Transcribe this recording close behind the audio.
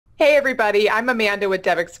Hey everybody, I'm Amanda with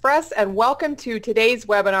DevExpress and welcome to today's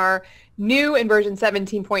webinar, new in version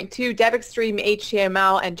 17.2 DevExtreme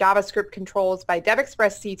HTML and JavaScript controls by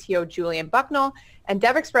DevExpress CTO Julian Bucknall and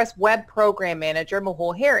DevExpress Web Program Manager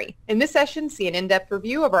Mehul. In this session, see an in-depth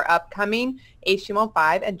review of our upcoming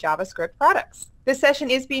HTML5 and JavaScript products. This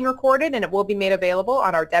session is being recorded and it will be made available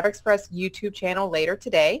on our DevExpress YouTube channel later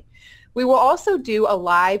today. We will also do a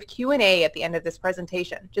live Q&A at the end of this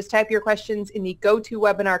presentation. Just type your questions in the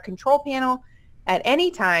GoToWebinar control panel at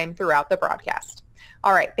any time throughout the broadcast.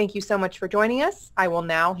 All right, thank you so much for joining us. I will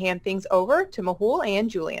now hand things over to Mehul and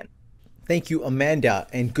Julian. Thank you, Amanda,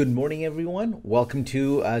 and good morning, everyone. Welcome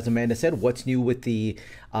to, as Amanda said, what's new with the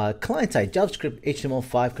client-side JavaScript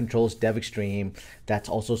HTML5 controls DevExtreme. That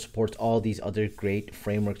also supports all these other great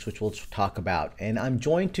frameworks, which we'll talk about. And I'm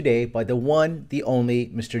joined today by the one, the only,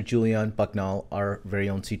 Mr. Julian Bucknall, our very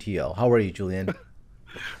own CTO. How are you, Julian?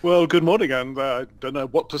 Well, good morning, and I don't know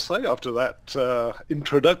what to say after that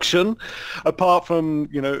introduction, apart from,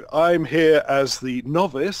 I'm here as the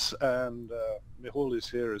novice, and Mehul is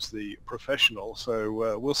here as the professional,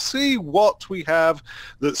 so we'll see what we have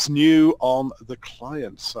that's new on the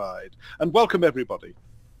client side. And welcome, everybody.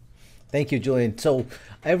 Thank you, Julian. So,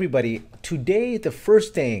 everybody, today the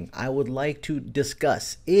first thing I would like to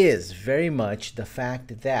discuss is very much the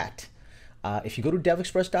fact that if you go to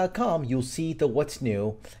devexpress.com, you'll see the what's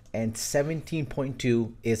new, and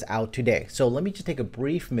 17.2 is out today. So let me just take a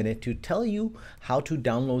brief minute to tell you how to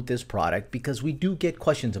download this product, because we do get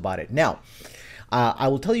questions about it. Now, I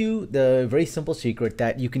will tell you the very simple secret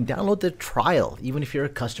that you can download the trial, even if you're a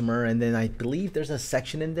customer, and then I believe there's a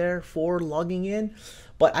section in there for logging in.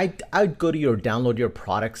 But I'd go to your download your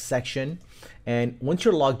products section, and once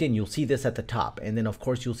you're logged in, you'll see this at the top. And then, of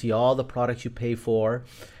course, you'll see all the products you pay for.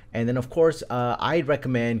 And then, of course, I'd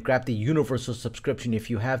recommend grab the universal subscription if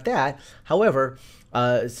you have that. However,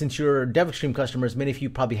 since you're DevExtreme customers, many of you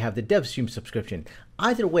probably have the DevStream subscription.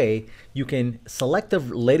 Either way, you can select the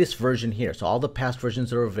latest version here. So all the past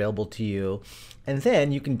versions are available to you. And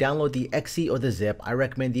then you can download the exe or the zip. I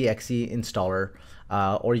recommend the exe installer.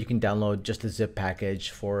 Or you can download just the zip package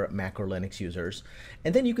for Mac or Linux users.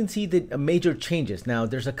 And then you can see the major changes. Now,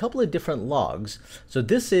 there's a couple of different logs. So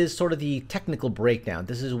this is sort of the technical breakdown.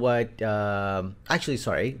 This is what,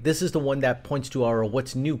 this is the one that points to our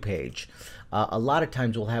what's new page. A lot of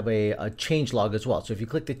times we'll have a change log as well. So if you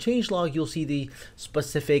click the change log, you'll see the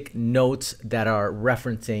specific notes that are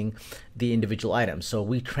referencing the individual items. So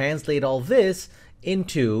we translate all this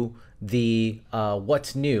into the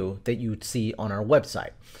what's new that you'd see on our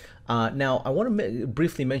website. Now, I want to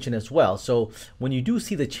briefly mention as well, so when you do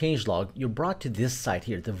see the change log, you're brought to this site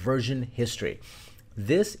here, the version history.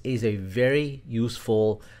 This is a very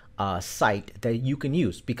useful site that you can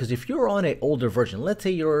use, because if you're on an older version, let's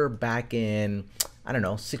say you're back in, I don't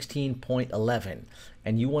know, 16.11,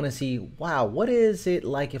 and you want to see, wow, what is it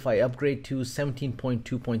like if I upgrade to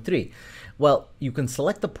 17.2.3? Well, you can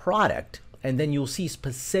select the product, and then you'll see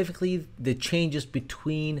specifically the changes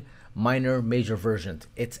between minor, major versions.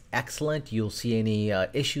 It's excellent. You'll see any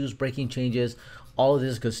issues, breaking changes. All of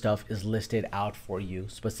this good stuff is listed out for you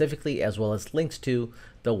specifically, as well as links to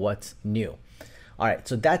the what's new. All right,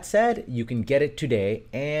 so that said, you can get it today,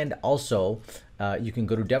 and also you can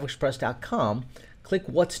go to devexpress.com, click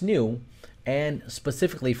what's new, and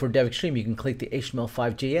specifically for DevExtreme, you can click the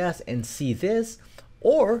HTML5 and see this.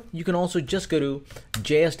 Or you can also just go to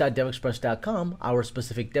js.devexpress.com, our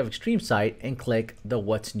specific DevExtreme site, and click the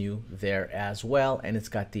what's new there as well. And it's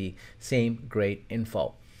got the same great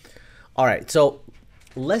info. All right, so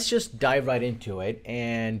let's just dive right into it.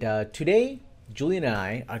 And today, Julian and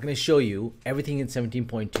I are going to show you everything in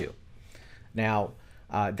 17.2. Now,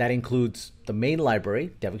 that includes the main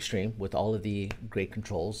library, DevExtreme, with all of the great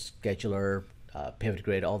controls, scheduler, pivot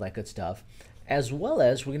grid, all that good stuff. As well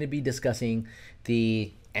as we're going to be discussing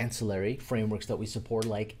the ancillary frameworks that we support,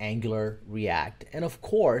 like Angular, React, and of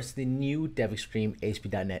course the new DevExtreme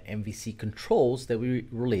ASP.NET MVC controls that we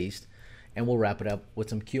released, and we'll wrap it up with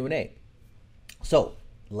some Q&A. So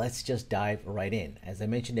let's just dive right in. As I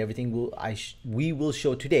mentioned, everything we will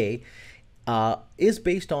show today is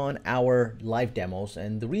based on our live demos,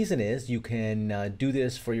 and the reason is you can do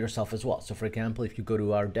this for yourself as well. So for example, if you go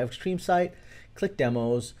to our DevExtreme site, click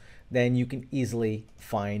demos, then you can easily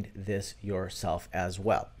find this yourself as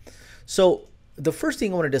well. So the first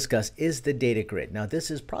thing I want to discuss is the data grid. Now, this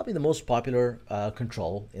is probably the most popular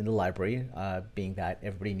control in the library, being that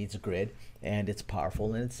everybody needs a grid, and it's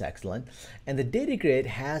powerful and it's excellent. And the data grid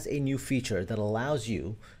has a new feature that allows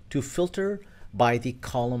you to filter by the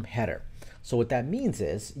column header. So what that means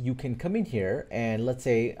is you can come in here and let's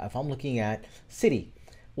say if I'm looking at city,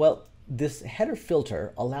 well, this header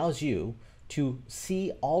filter allows you to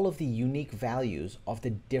see all of the unique values of the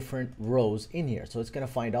different rows in here. So it's going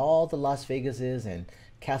to find all the Las Vegases and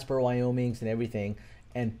Casper, Wyomings and everything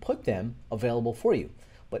and put them available for you.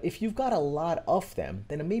 But if you've got a lot of them,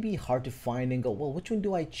 then it may be hard to find and go, well, which one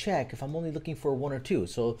do I check if I'm only looking for one or two?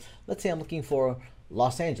 So let's say I'm looking for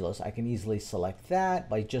Los Angeles. I can easily select that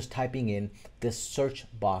by just typing in this search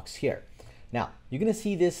box here. Now, you're going to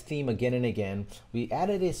see this theme again and again. We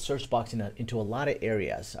added a search box into a lot of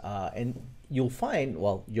areas, and you'll find,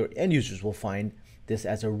 well, your end users will find this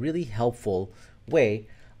as a really helpful way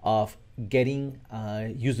of getting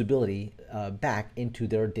usability back into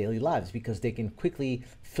their daily lives, because they can quickly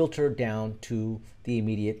filter down to the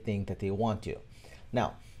immediate thing that they want to.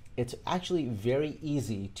 Now, it's actually very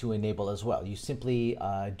easy to enable as well. You simply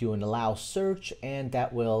do an allow search, and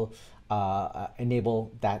that will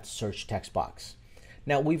enable that search text box.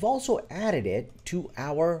 Now, we've also added it to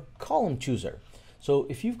our column chooser. So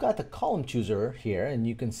if you've got the column chooser here, and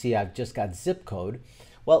you can see I've just got zip code,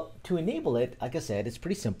 well, to enable it, like I said, it's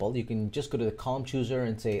pretty simple. You can just go to the column chooser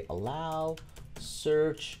and say allow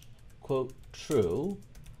search quote true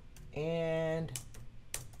and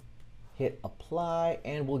hit apply,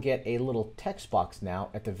 and we'll get a little text box now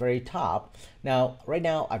at the very top. Now, right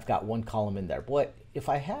now I've got one column in there, but if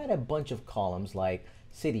I had a bunch of columns like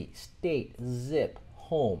city, state, zip,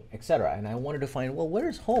 home, etc., and I wanted to find, well,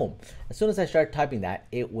 where's home? As soon as I start typing that,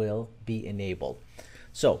 it will be enabled.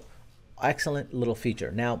 So excellent little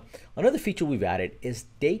feature. Now, another feature we've added is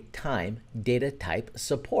date time data type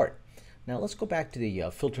support. Now let's go back to the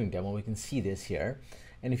filtering demo. We can see this here.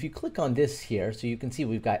 And if you click on this here, so you can see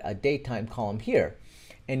we've got a date time column here.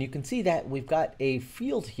 And you can see that we've got a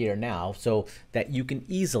field here now so that you can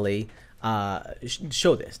easily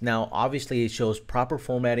show this. Now, obviously it shows proper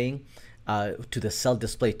formatting to the cell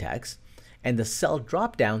display text. And the cell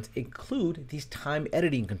drop downs include these time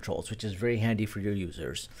editing controls, which is very handy for your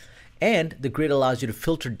users. And the grid allows you to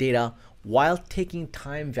filter data while taking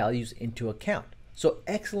time values into account. So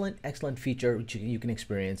excellent, excellent feature which you can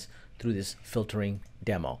experience through this filtering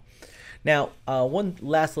demo. Now, one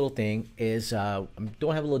last little thing is, I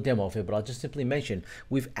don't have a little demo of it, but I'll just simply mention,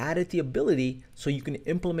 we've added the ability so you can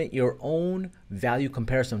implement your own value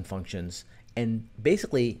comparison functions and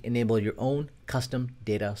basically enable your own custom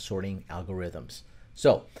data sorting algorithms.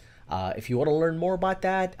 So if you want to learn more about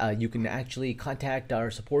that, you can actually contact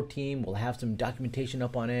our support team. We'll have some documentation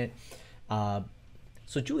up on it.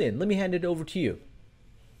 So Julian, let me hand it over to you.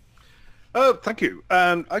 Thank you.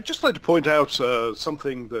 And I'd just like to point out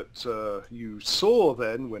something that you saw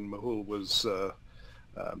then when Mehul was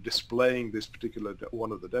displaying this particular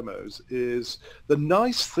one of the demos. Is the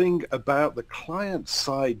nice thing about the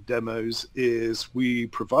client-side demos is we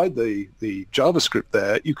provide the JavaScript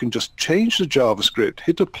there. You can just change the JavaScript,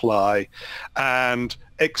 hit apply, and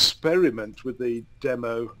experiment with the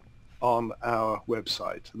demo on our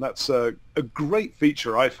website. And that's a great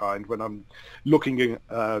feature I find when I'm looking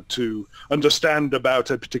to understand about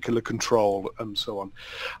a particular control and so on.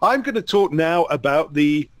 I'm going to talk now about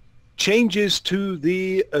the changes to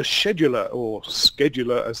the scheduler, or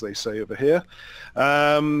scheduler as they say over here.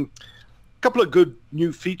 A couple of good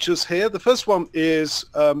new features here. The first one is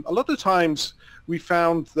a lot of times we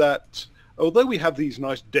found that although we have these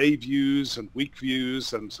nice day views and week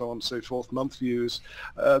views and so on and so forth, month views,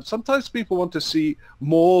 sometimes people want to see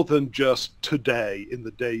more than just today in the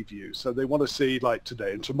day view. So they want to see like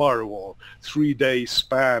today and tomorrow, or 3-day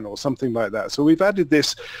span or something like that. So we've added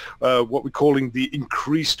this, what we're calling the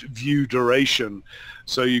increased view duration.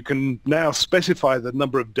 So you can now specify the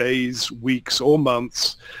number of days, weeks, or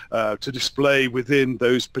months to display within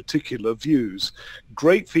those particular views.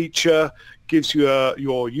 Great feature, gives you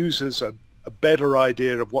your users a better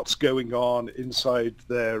idea of what's going on inside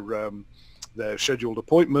their scheduled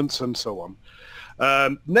appointments and so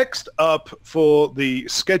on. Next up for the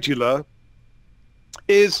scheduler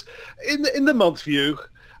is in the month view,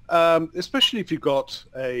 especially if you've got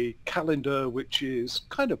a calendar which is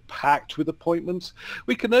kind of packed with appointments.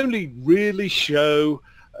 We can only really show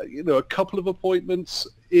a couple of appointments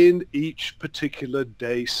in each particular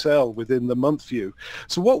day cell within the month view.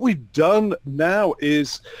 So what we've done now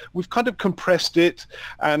is we've kind of compressed it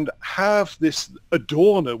and have this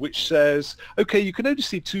adorner which says, okay, you can only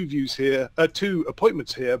see two views here, two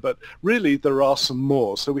appointments here, but really there are some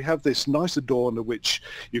more. So we have this nice adorner which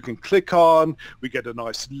you can click on. We get a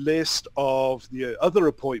nice list of the other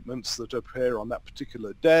appointments that appear on that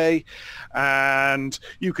particular day, and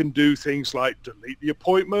you can do things like delete the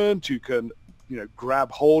appointment. You can grab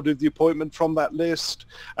hold of the appointment from that list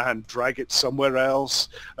and drag it somewhere else.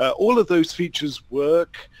 All of those features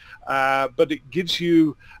work. but it gives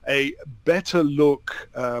you a better look,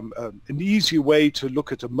 an easier way to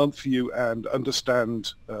look at a month view and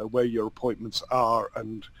understand where your appointments are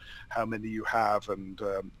and how many you have, and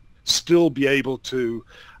still be able to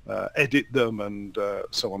edit them and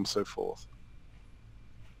so on and so forth.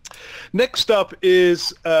 Next up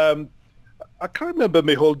is, I can't remember,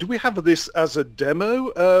 Mehul, do we have this as a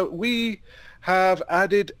demo? We have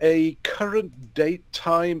added a current date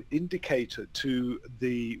time indicator to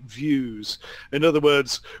the views. In other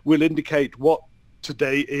words, we'll indicate what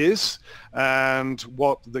today is and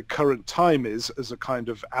what the current time is as a kind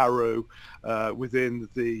of arrow within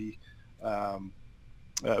the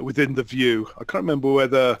view. I can't remember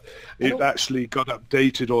whether it actually got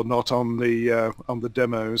updated or not on the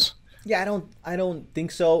demos. Yeah, I don't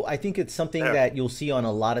think so. I think it's something that you'll see on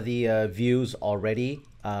a lot of the views already,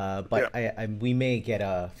 but we may get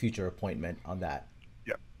a future appointment on that.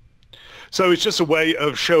 Yeah. So it's just a way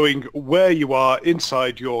of showing where you are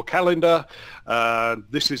inside your calendar.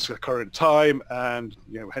 This is the current time, and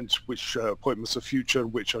hence which appointments are future,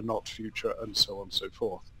 which are not future, and so on and so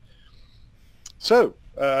forth. So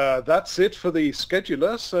that's it for the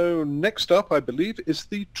scheduler. So next up, I believe, is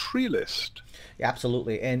the tree list. Yeah,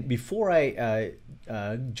 absolutely. And before I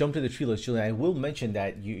jump to the tree list, Julian, I will mention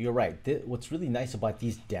that you're right. What's really nice about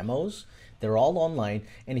these demos, they're all online.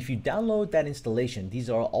 And if you download that installation, these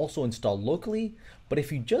are also installed locally. But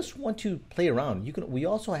if you just want to play around, we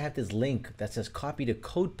also have this link that says copy to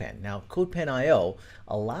CodePen. Now, CodePen.io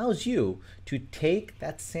allows you to take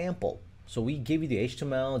that sample. So we give you the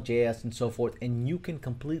HTML, JS, and so forth, and you can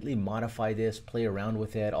completely modify this, play around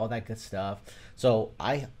with it, all that good stuff. So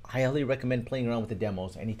I highly recommend playing around with the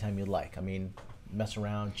demos anytime you like. I mean, mess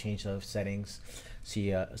around, change the settings,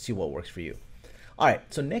 see what works for you. All right,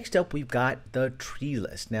 so next up we've got the tree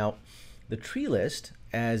list. Now, the tree list,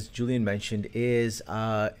 as Julian mentioned, is,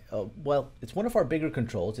 well, it's one of our bigger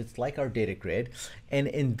controls. It's like our data grid. And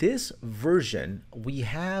in this version, we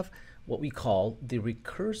have what we call the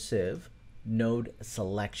recursive node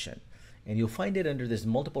selection, and you'll find it under this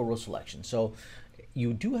multiple row selection. So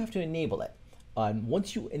you do have to enable it.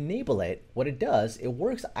 Once you enable it, what it does, it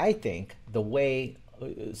works, I think, the way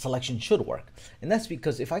selection should work. And that's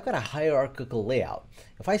because if I got a hierarchical layout,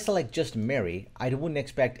 if I select just Mary, I wouldn't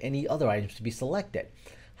expect any other items to be selected.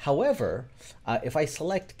 However, if I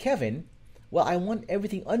select Kevin, well, I want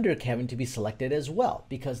everything under Kevin to be selected as well,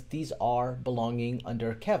 because these are belonging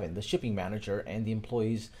under Kevin, the shipping manager, and the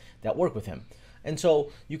employees that work with him. And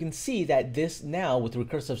so you can see that this now, with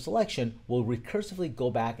recursive selection, will recursively go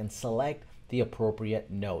back and select the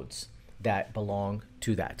appropriate nodes that belong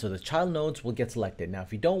to that. So the child nodes will get selected. Now,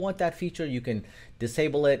 if you don't want that feature, you can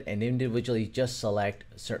disable it and individually just select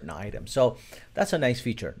certain items. So that's a nice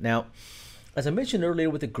feature. Now, as I mentioned earlier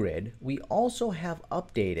with the grid, we also have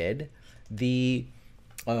updated the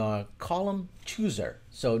column chooser.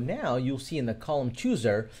 So now you'll see in the column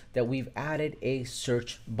chooser that we've added a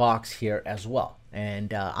search box here as well.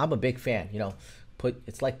 And I'm a big fan.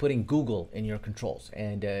 It's like putting Google in your controls,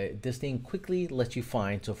 and this thing quickly lets you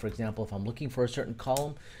find. So for example, if I'm looking for a certain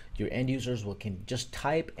column, your end users can just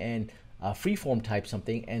type and freeform type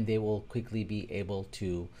something, and they will quickly be able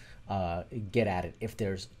to get at it if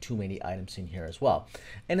there's too many items in here as well.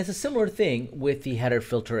 And it's a similar thing with the header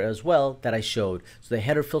filter as well that I showed. So the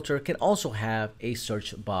header filter can also have a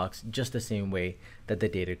search box just the same way that the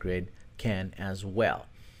data grid can as well.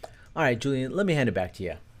 All right, Julian, let me hand it back to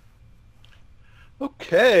you.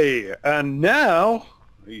 Okay, and now,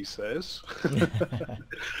 he says,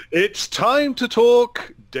 it's time to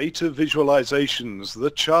talk data visualizations,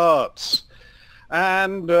 the charts.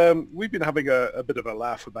 And we've been having a bit of a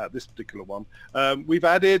laugh about this particular one. We've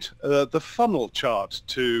added the funnel chart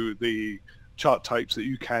to the chart types that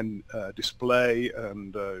you can display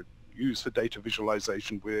and use for data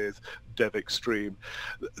visualization with DevExtreme.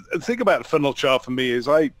 The thing about a funnel chart for me is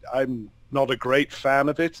I'm not a great fan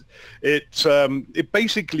of it. It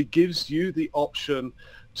basically gives you the option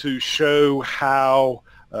to show how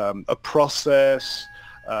a process,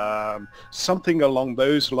 something along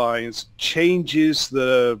those lines, changes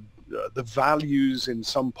the values in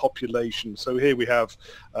some population. So here we have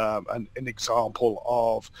an example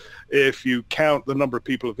of, if you count the number of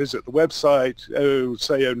people who visit the website,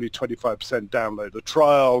 say only 25% download the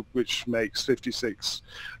trial, which makes 56%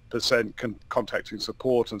 contacting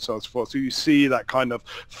support, and so on and so forth. So you see that kind of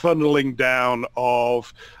funneling down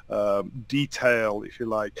of detail, if you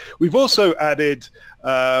like. We've also added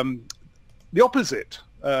the opposite,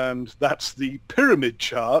 and that's the pyramid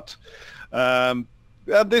chart. And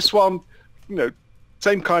this one,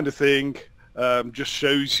 same kind of thing. just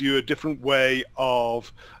shows you a different way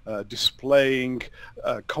of displaying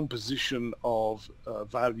composition of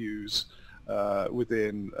values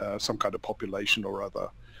within some kind of population or other.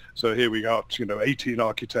 So here we got, 18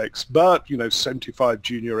 architects, but, 75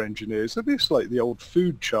 junior engineers. So it's like the old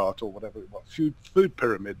food chart or whatever, food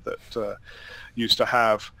pyramid that used to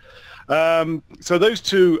have. So those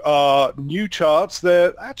two are new charts.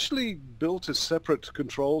 They're actually built as separate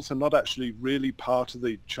controls and not actually really part of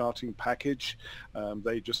the charting package.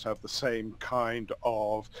 They just have the same kind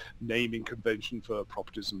of naming convention for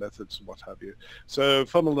properties and methods and what have you. So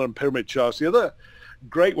funnel and pyramid charts. The other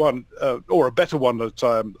great one, or a better one that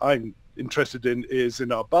I'm interested in, is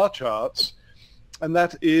in our bar charts, and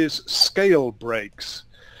that is scale breaks.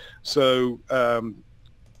 So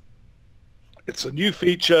it's a new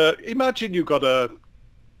feature. Imagine you've got a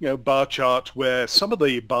bar chart where some of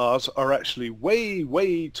the bars are actually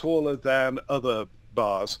way taller than other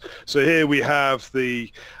bars. So here we have the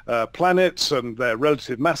planets and their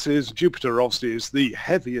relative masses. Jupiter obviously is the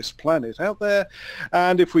heaviest planet out there,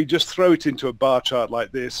 and if we just throw it into a bar chart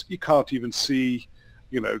like this, you can't even see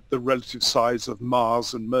the relative size of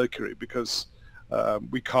Mars and Mercury, because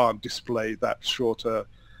we can't display that shorter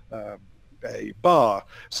a bar.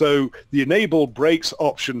 So the enable breaks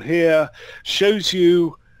option here shows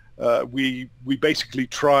you we basically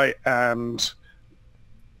try and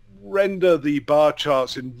render the bar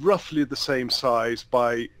charts in roughly the same size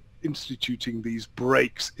by instituting these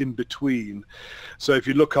breaks in between. So if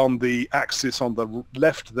you look on the axis on the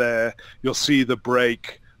left there, you'll see the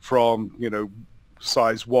break from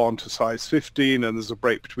size 1 to size 15, and there's a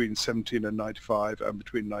break between 17 and 95 and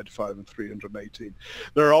between 95 and 318.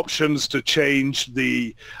 There are options to change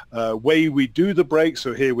the way we do the break.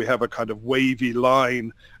 So here we have a kind of wavy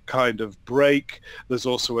line kind of break. There's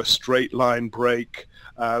also a straight line break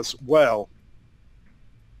as well.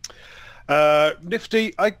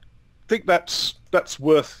 Nifty. I think that's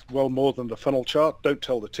worth well more than the funnel chart. Don't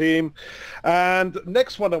tell the team. And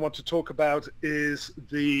next one I want to talk about is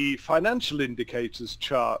the financial indicators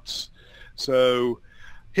charts. So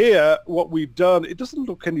here what we've done, it doesn't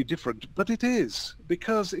look any different, but it is,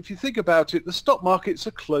 because if you think about it, the stock markets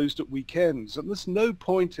are closed at weekends, and there's no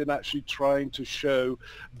point in actually trying to show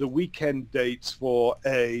the weekend dates for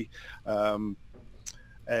a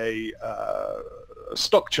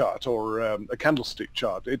stock chart or a candlestick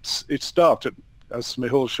chart. It's started, as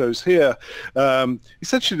Mehul shows here.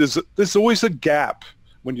 Essentially, there's always a gap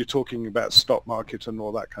when you're talking about stock market and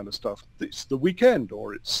all that kind of stuff. It's the weekend,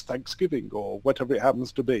 or it's Thanksgiving, or whatever it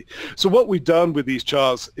happens to be. So what we've done with these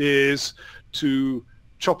charts is to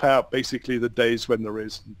chop out basically the days when there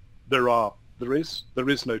is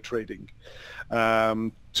no trading,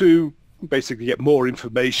 to basically get more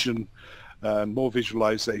information and more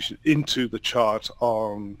visualization into the chart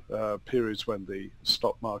on periods when the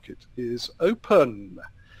stock market is open.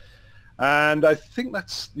 And I think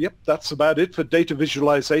that's about it for data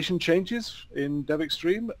visualization changes in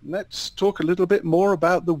DevExtreme. Let's talk a little bit more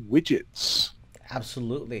about the widgets.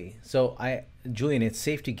 Absolutely. So Julian, it's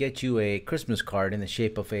safe to get you a Christmas card in the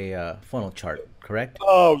shape of a funnel chart, correct?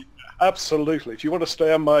 Oh, absolutely. If you want to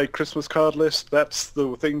stay on my Christmas card list, that's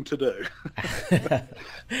the thing to do.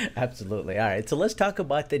 Absolutely. All right. So let's talk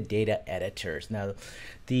about the data editors. Now,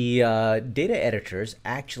 the data editors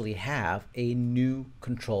actually have a new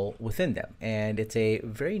control within them, and it's a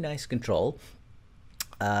very nice control.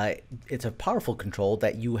 It's a powerful control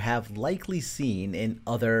that you have likely seen in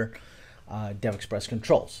other DevExpress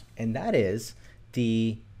controls, and that is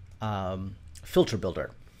the filter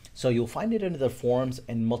builder. So you'll find it under the forms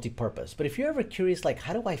and multi-purpose. But if you're ever curious, like,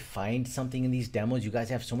 how do I find something in these demos? You guys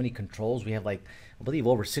have so many controls. We have, like, I believe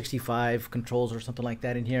over 65 controls or something like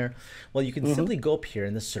that in here. Well, you can simply go up here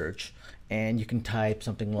in the search, and you can type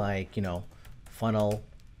something like, funnel,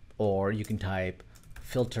 or you can type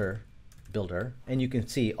filter builder, and you can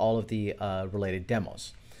see all of the related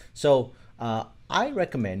demos. So I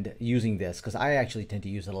recommend using this because I actually tend to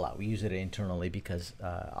use it a lot. We use it internally because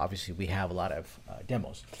obviously we have a lot of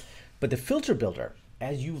demos. But the filter builder,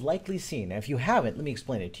 as you've likely seen, and if you haven't, let me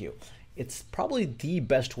explain it to you. It's probably the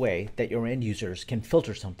best way that your end users can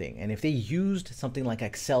filter something. And if they used something like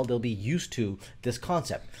Excel, they'll be used to this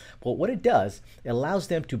concept. But what it does, it allows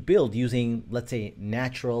them to build using, let's say,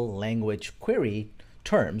 natural language query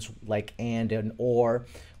terms like and or,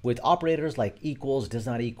 with operators like equals, does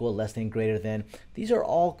not equal, less than, greater than. These are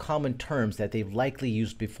all common terms that they've likely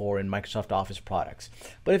used before in Microsoft Office products.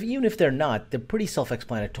 But even if they're not, they're pretty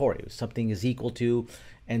self-explanatory. Something is equal to,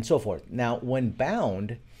 and so forth. Now, when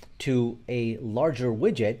bound to a larger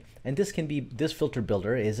widget, and this filter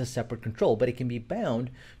builder is a separate control, but it can be bound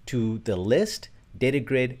to the list data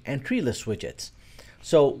grid, and tree list widgets.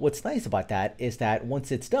 So what's nice about that is that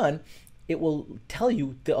once it's done, it will tell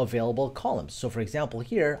you the available columns. So for example,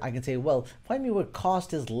 here I can say, well, find me where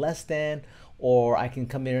cost is less than, or I can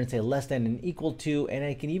come in and say less than and equal to, and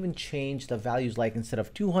I can even change the values, like instead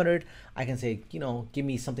of 200, I can say, you know, give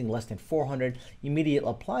me something less than 400, immediately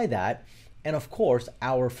apply that. And of course,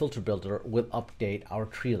 our filter builder will update our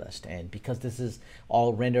tree list. And because this is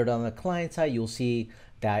all rendered on the client side, you'll see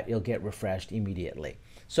that it'll get refreshed immediately.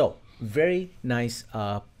 So very nice,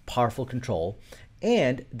 powerful control.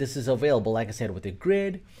 And this is available, like I said, with the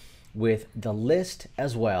grid, with the list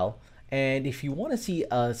as well. And if you want to see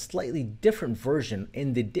a slightly different version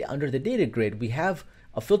in the under the data grid, we have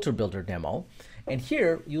a filter builder demo. And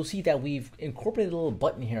here you'll see that we've incorporated a little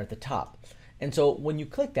button here at the top. And so when you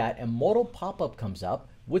click that, a modal pop-up comes up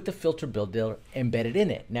with the filter builder embedded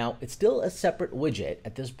in it. Now, it's still a separate widget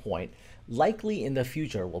at this point. Likely in the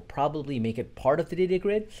future, we'll probably make it part of the data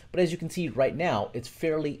grid. But as you can see right now, it's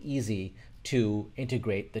fairly easy to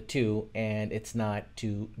integrate the two, and it's not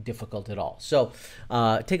too difficult at all. So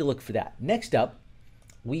take a look for that. Next up,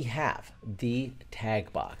 we have the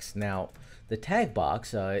tag box. Now, the tag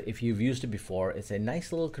box, if you've used it before, it's a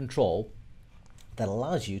nice little control that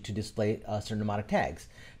allows you to display a certain amount of tags.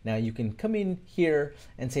 Now you can come in here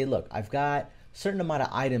and say, look, I've got a certain amount of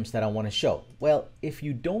items that I want to show. Well, if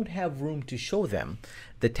you don't have room to show them,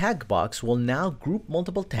 the tag box will now group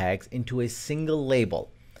multiple tags into a single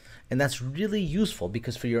label. And that's really useful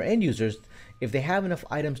because for your end users, if they have enough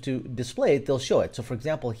items to display it, they'll show it. So for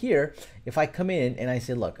example, here, if I come in and I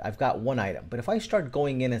say, look, I've got one item, but if I start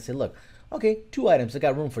going in and say, look, okay, 2 items, I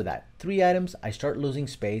got room for that. 3 items, I start losing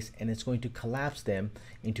space, and it's going to collapse them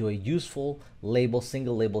into a useful label,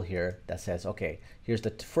 single label here that says, okay, here's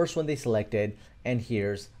the first one they selected, and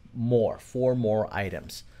here's more, 4 more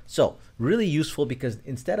items. So really useful because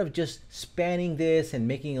instead of just spanning this and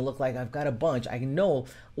making it look like I've got a bunch, I can know,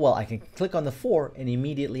 well, I can click on the 4 and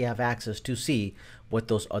immediately have access to see what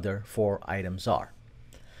those other 4 items are.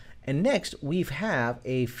 And next, we have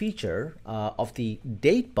a feature of the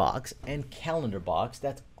date box and calendar box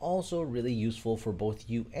that's also really useful for both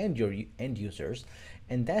you and your end users.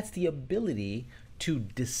 And that's the ability to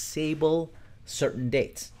disable certain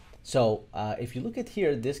dates. So if you look at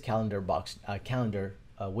here, this calendar box,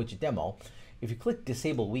 widget demo, if you click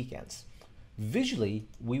disable weekends, visually,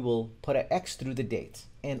 we will put an X through the dates.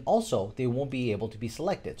 And also, they won't be able to be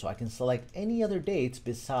selected. So I can select any other dates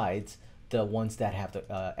besides the ones that have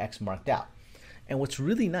the X marked out. And what's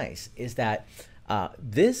really nice is that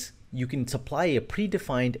you can supply a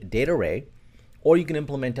predefined data array, or you can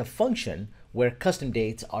implement a function where custom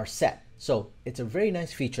dates are set. So it's a very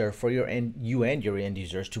nice feature for you and your end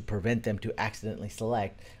users to prevent them to accidentally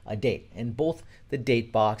select a date. And both the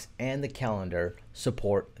date box and the calendar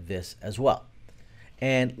support this as well.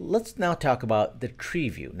 And let's now talk about the tree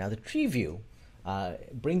view. Now the tree view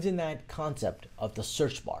brings in that concept of the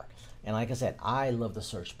search bar. And like I said, I love the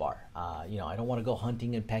search bar. You know, I don't want to go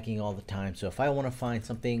hunting and pecking all the time. So if I want to find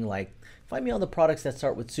something like, find me all the products that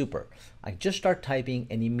start with super, I just start typing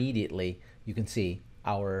and immediately you can see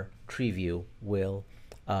our tree view will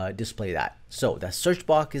display that. So that search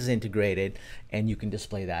box is integrated and you can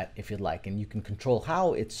display that if you'd like. And you can control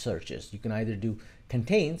how it searches. You can either do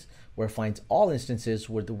contains, where it finds all instances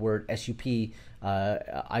where the word SUP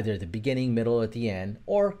either at the beginning, middle, or at the end,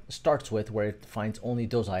 or starts with, where it finds only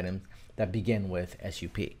those items that begin with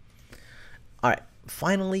SUP. All right,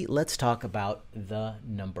 finally, let's talk about the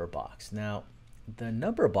number box. Now, the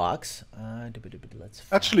number box,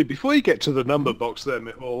 actually, before you get to the number box there,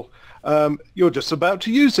 Mehul, you're just about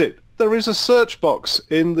to use it. There is a search box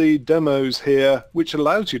in the demos here which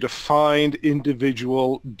allows you to find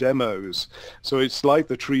individual demos. So it's like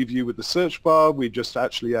the tree view with the search bar. We just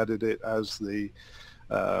actually added it as the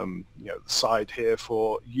side here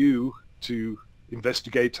for you to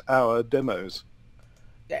investigate our demos.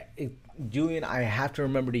 Julian, I have to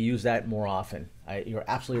remember to use that more often. You're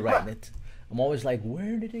absolutely right. I'm always like,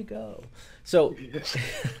 where did it go? So, yes.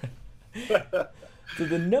 So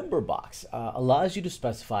the number box allows you to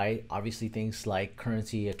specify, obviously, things like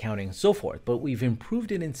currency, accounting, and so forth, but we've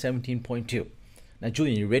improved it in 17.2. Now,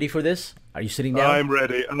 Julian, you ready for this? Are you sitting down? I'm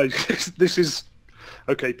ready. This is,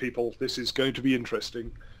 okay, people, this is going to be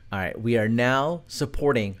interesting. All right, we are now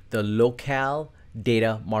supporting the locale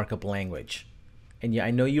data markup language. And yeah,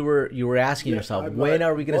 I know you were asking yourself, when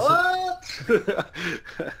are we going to...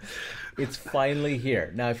 It's finally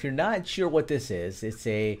here. Now, if you're not sure what this is, it's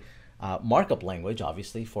a markup language,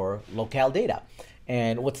 obviously, for locale data.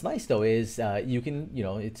 And what's nice though is you can,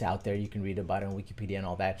 it's out there, you can read about it on Wikipedia and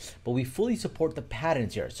all that, but we fully support the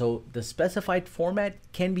patterns here. So the specified format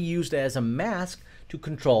can be used as a mask to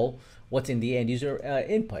control what's in the end user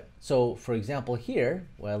input. So for example here,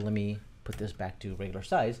 well, let me put this back to regular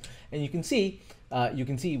size, and you can see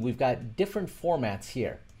we've got different formats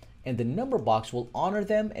here. And the number box will honor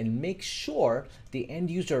them and make sure the end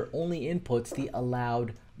user only inputs the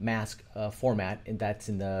allowed mask format, and that's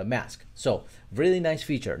in the mask. So really nice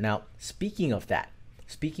feature. Now, speaking of that,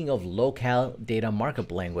 speaking of locale data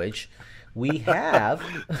markup language, we have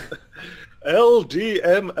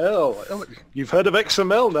LDML. You've heard of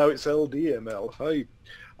XML, now it's LDML.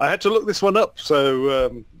 I had to look this one up,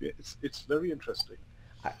 so it's very interesting.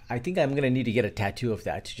 I think I'm going to need to get a tattoo of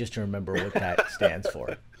that just to remember what that stands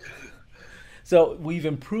for. So we've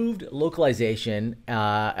improved localization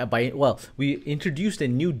we introduced a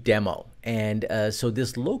new demo. And so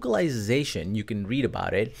this localization, you can read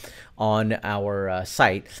about it on our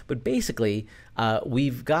site. But basically,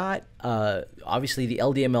 we've got obviously the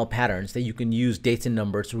LDML patterns that you can use dates and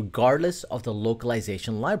numbers regardless of the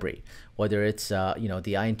localization library, whether it's the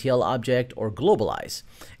INTL object or globalize.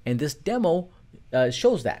 And this demo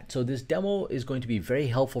shows that. So this demo is going to be very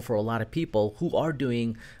helpful for a lot of people who are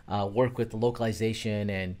doing work with localization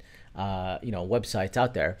and websites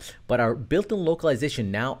out there. But our built-in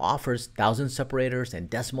localization now offers 1000 separators and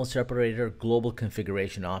decimal separator global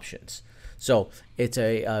configuration options. So it's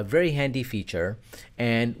a very handy feature.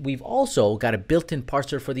 And we've also got a built-in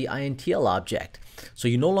parser for the INTL object. So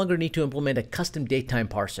you no longer need to implement a custom datetime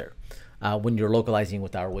parser when you're localizing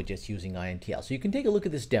with our widgets using INTL. So you can take a look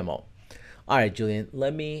at this demo. All right, Julian,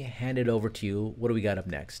 let me hand it over to you. What do we got up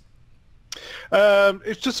next?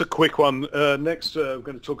 It's just a quick one. Next, I'm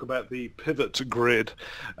going to talk about the pivot grid.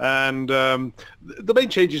 And the main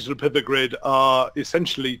changes to the pivot grid are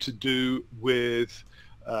essentially to do with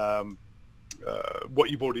what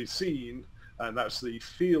you've already seen, and that's the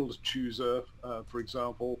field chooser, for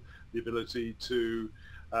example, the ability to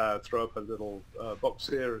throw up a little box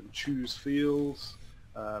here and choose fields,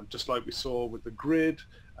 just like we saw with the grid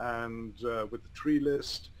and with the tree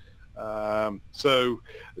list. So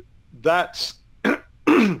that's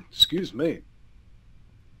excuse me,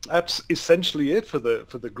 that's essentially it for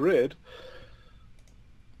the grid.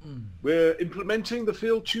 We're implementing the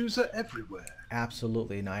field chooser everywhere.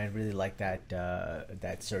 Absolutely, and I really like that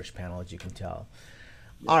that search panel, as you can tell.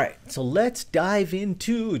 Yeah. All right, so let's dive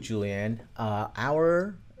into, Julian,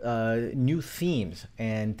 our new themes,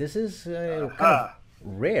 and this is kind of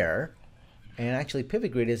rare. And actually,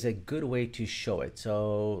 Pivot Grid is a good way to show it.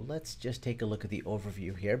 So let's just take a look at the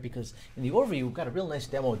overview here, because in the overview, we've got a real nice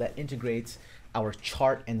demo that integrates our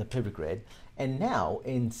chart and the Pivot Grid. And now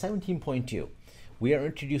in 17.2, we are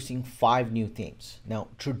introducing 5 new themes. Now,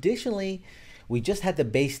 traditionally, we just had the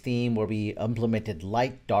base theme where we implemented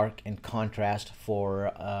light, dark, and contrast for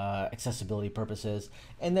accessibility purposes.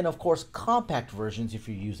 And then, of course, compact versions if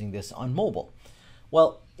you're using this on mobile.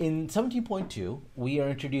 Well, in 17.2, we are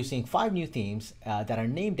introducing 5 new themes that are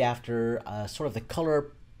named after sort of the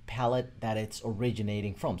color palette that it's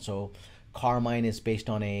originating from. So Carmine is based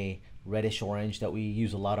on a reddish orange that we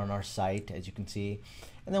use a lot on our site, as you can see.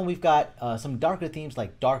 And then we've got some darker themes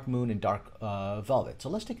like Dark Moon and Dark Velvet. So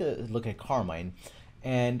let's take a look at Carmine.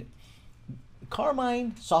 And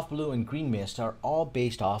Carmine, Soft Blue, and Green Mist are all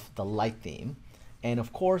based off the light theme. And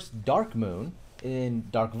of course, Dark Moon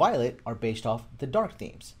and Dark Violet are based off the dark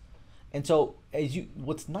themes. And so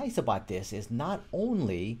what's nice about this is not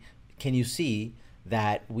only can you see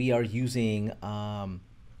that we are using the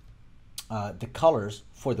colors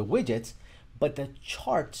for the widgets, but the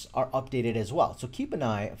charts are updated as well. So keep an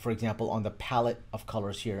eye, for example, on the palette of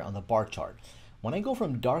colors here on the bar chart. When I go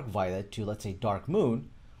from Dark Violet to, let's say, Dark Moon,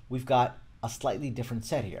 we've got a slightly different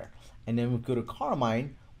set here. And then we go to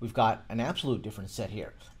Carmine, we've got an absolute different set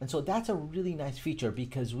here. And so that's a really nice feature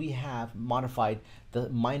because we have modified the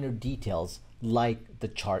minor details like the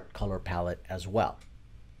chart color palette as well.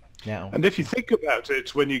 Now, and if you think about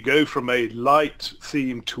it, when you go from a light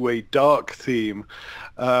theme to a dark theme,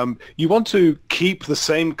 you want to keep the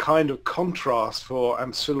same kind of contrast for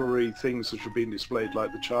ancillary things that are being displayed,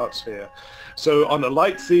 like the charts here. So on a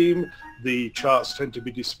light theme, the charts tend to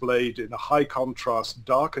be displayed in a high contrast,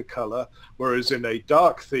 darker color, whereas in a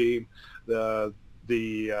dark theme, the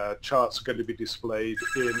charts are going to be displayed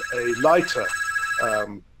in a lighter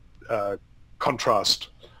contrast.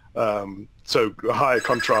 So a higher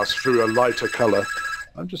contrast through a lighter color.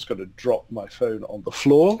 I'm just going to drop my phone on the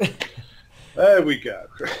floor. There we go.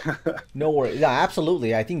 No worries. Yeah,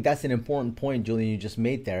 absolutely. I think that's an important point, Julian, you just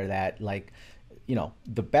made there, that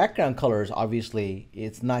the background colors, obviously,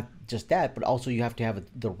 it's not just that, but also you have to have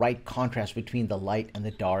the right contrast between the light and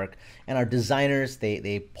the dark. And our designers,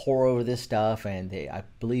 they pour over this stuff, and I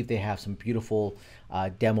believe they have some beautiful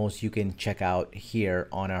demos you can check out here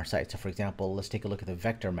on our site. So for example, let's take a look at the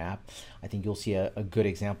vector map. I think you'll see a good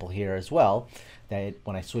example here as well, that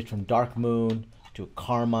when I switch from dark moon to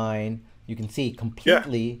carmine, you can see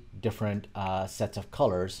completely different sets of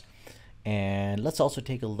colors. And let's also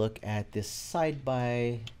take a look at this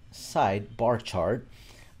side-by-side bar chart.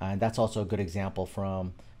 And that's also a good example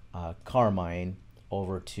from carmine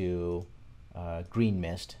over to green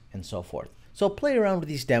mist and so forth. So play around with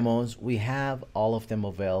these demos. We have all of them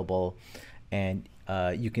available, and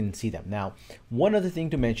you can see them. Now, one other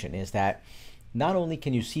thing to mention is that not only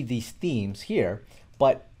can you see these themes here,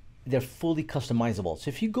 but they're fully customizable. So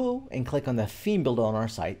if you go and click on the theme builder on our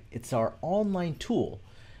site, it's our online tool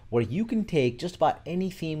where you can take just about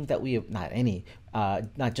any theme that we have,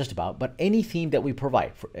 not just about, but any theme that we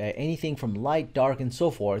provide, for, anything from light, dark, and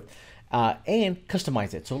so forth, and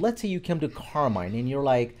customize it. So let's say you come to Carmine and you're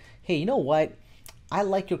like, hey, you know what? I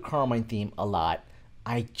like your Carmine theme a lot.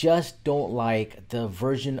 I just don't like the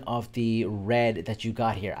version of the red that you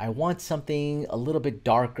got here. I want something a little bit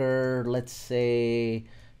darker, let's say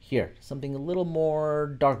here, something a little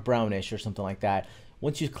more dark brownish or something like that.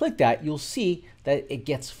 Once you click that, you'll see that it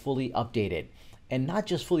gets fully updated, and not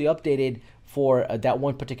just fully updated for that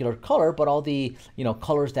one particular color, but all the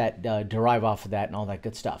colors that derive off of that and all that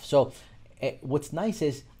good stuff. So what's nice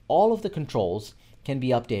is all of the controls can be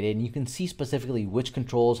updated, and you can see specifically which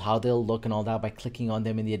controls, how they'll look and all that by clicking on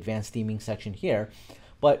them in the advanced theming section here.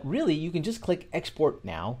 But really, you can just click export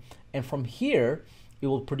now, and from here, it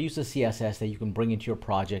will produce a CSS that you can bring into your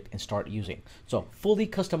project and start using. So fully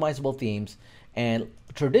customizable themes. And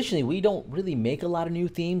traditionally, we don't really make a lot of new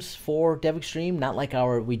themes for DevExtreme, not like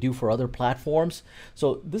we do for other platforms.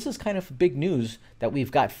 So this is kind of big news that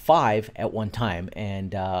we've got 5 at one time,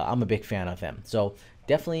 and I'm a big fan of them. So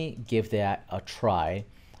definitely give that a try.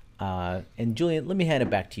 And Julian, let me hand it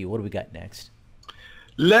back to you. What do we got next?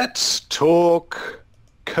 Let's talk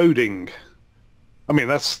coding. I mean,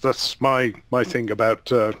 that's my thing about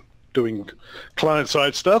doing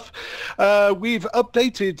client-side stuff. We've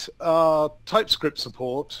updated our TypeScript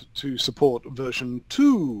support to support version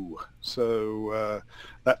 2. So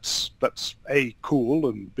that's A, cool,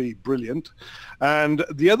 and B, brilliant. And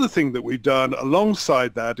the other thing that we've done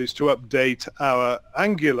alongside that is to update our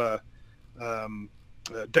Angular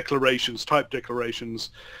declarations, type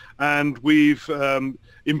declarations, and we've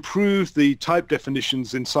improved the type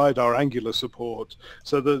definitions inside our Angular support,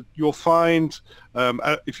 so that you'll find,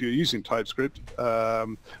 if you're using TypeScript,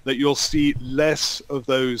 that you'll see less of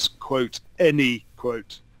those quote any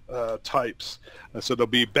quote types. So there'll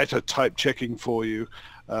be better type checking for you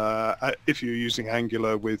if you're using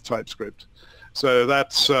Angular with TypeScript. So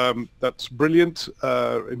that's brilliant,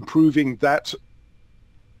 improving that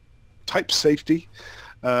type safety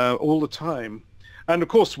all the time. And of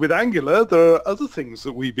course, with Angular, there are other things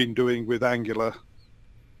that we've been doing with Angular.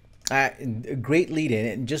 Great lead in.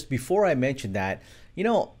 And just before I mention that,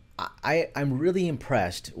 I'm really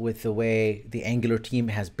impressed with the way the Angular team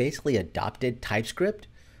has basically adopted TypeScript.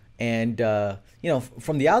 And,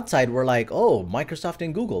 from the outside, we're like, oh, Microsoft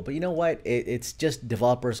and Google. But you know what? It's just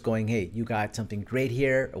developers going, hey, you got something great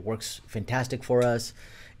here. It works fantastic for us.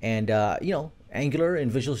 And, Angular in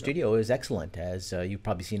Visual Studio is excellent, as you've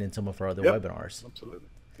probably seen in some of our other webinars. Absolutely.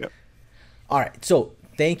 Yep. All right. So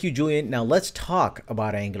thank you, Julian. Now let's talk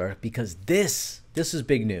about Angular, because this is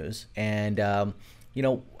big news. And, I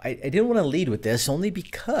didn't want to lead with this only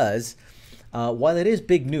because while it is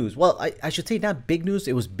big news, well, I should say not big news.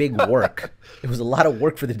 It was big work. It was a lot of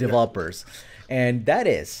work for the developers. And that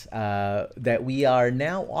is that we are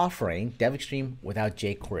now offering DevExtreme without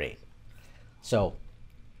jQuery. So,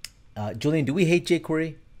 Julian, do we hate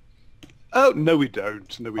jQuery? Oh, no, we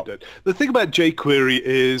don't. No, we don't. The thing about jQuery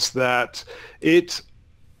is that it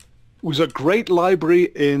was a great library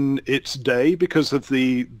in its day because of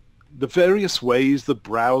the various ways the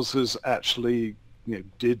browsers actually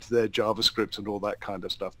did their JavaScript and all that kind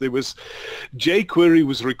of stuff. jQuery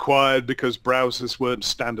was required because browsers weren't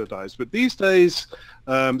standardized. But these days,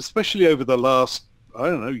 especially over the last, I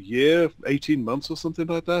don't know, year, 18 months or something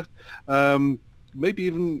like that, maybe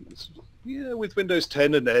even with Windows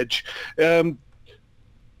 10 and Edge,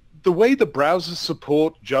 the way the browsers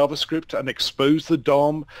support JavaScript and expose the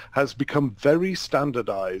DOM has become very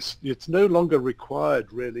standardized. It's no longer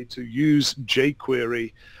required really to use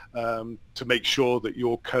jQuery to make sure that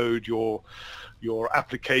your code, your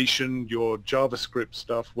application, your JavaScript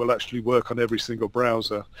stuff will actually work on every single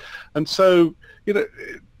browser. And so,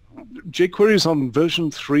 jQuery is on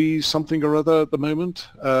version 3 something or other at the moment.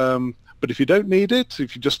 But if you don't need it,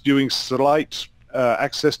 if you're just doing slight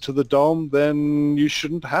access to the DOM, then you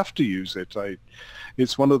shouldn't have to use it.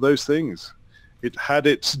 It's one of those things. It had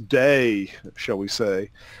its day, shall we say.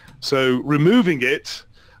 So removing it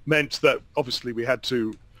meant that obviously we had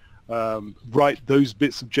to write those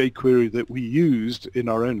bits of jQuery that we used in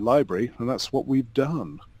our own library, and that's what we've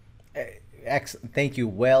done. Excellent. Thank you.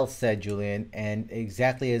 Well said, Julian. And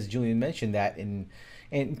exactly as Julian mentioned, that in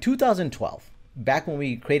 2012, back when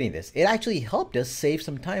we were creating this, it actually helped us save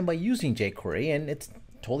some time by using jQuery, and it's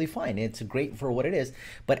totally fine. It's great for what it is.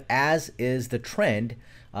 But as is the trend,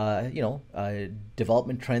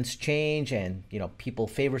 development trends change, and people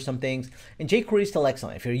favor some things. And jQuery is still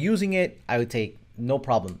excellent. If you're using it, I would say no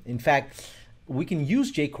problem. In fact, we can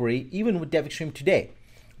use jQuery even with DevExtreme today.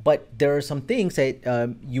 But there are some things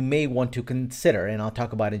that you may want to consider, and I'll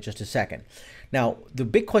talk about in just a second. Now, the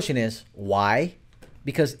big question is why?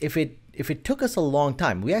 Because if it took us a long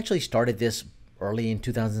time, we actually started this early in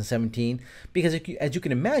 2017, because as you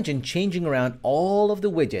can imagine, changing around all of the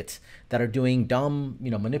widgets that are doing DOM,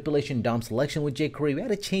 manipulation, DOM selection with jQuery, we had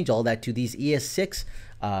to change all that to these ES6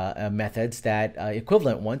 methods, that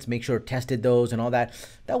equivalent ones, make sure it tested those and all that.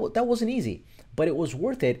 That wasn't easy. But it was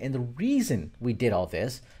worth it, and the reason we did all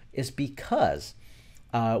this is because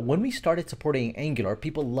when we started supporting Angular,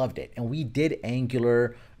 people loved it, and we did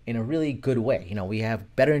Angular in a really good way. We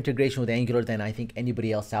have better integration with Angular than I think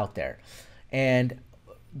anybody else out there.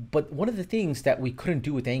 But one of the things that we couldn't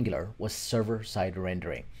do with Angular was server-side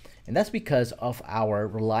rendering, and that's because of our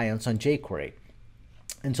reliance on jQuery.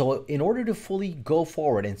 And so in order to fully go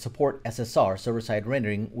forward and support SSR, server-side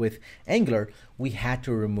rendering, with Angular, we had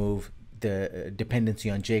to remove the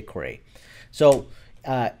dependency on jQuery. So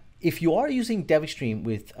if you are using DevExtreme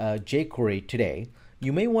with jQuery today,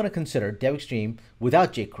 you may want to consider DevExtreme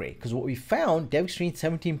without jQuery, because what we found, DevExtreme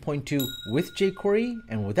 17.2 with jQuery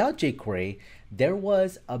and without jQuery, there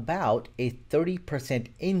was about a 30%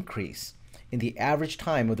 increase in the average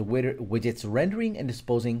time of the widget's rendering and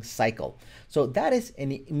disposing cycle. So that is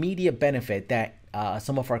an immediate benefit that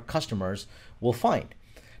some of our customers will find.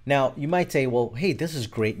 Now, you might say, well, hey, this is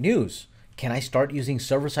great news. Can I start using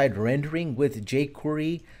server-side rendering with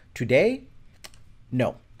jQuery today?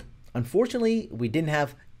 No. Unfortunately, we didn't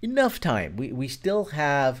have enough time. We still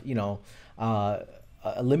have, a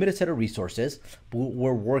limited set of resources, but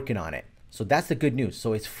we're working on it. So that's the good news.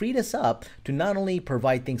 So it's freed us up to not only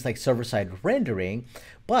provide things like server-side rendering,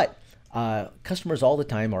 but customers all the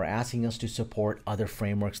time are asking us to support other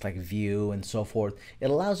frameworks like Vue and so forth. It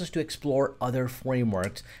allows us to explore other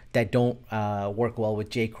frameworks that don't work well with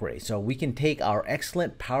jQuery. So we can take our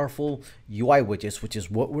excellent, powerful UI widgets, which is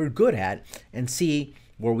what we're good at, and see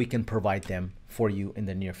where we can provide them for you in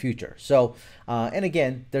the near future. So, and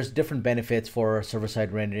again, there's different benefits for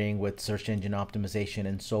server-side rendering with search engine optimization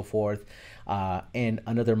and so forth. And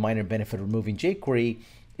another minor benefit of removing jQuery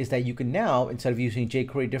is that you can now, instead of using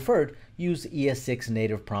jQuery deferred, use ES6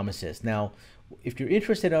 native promises. Now, if you're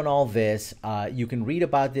interested in all this, you can read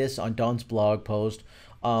about this on Don's blog post,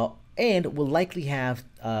 and we'll likely have,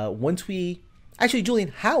 actually,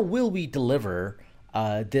 Julian, how will we deliver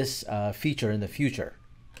this feature in the future?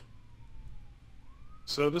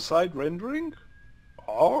 Server-side rendering?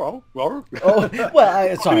 Oh, well,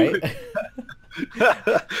 sorry.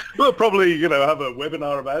 We'll probably, have a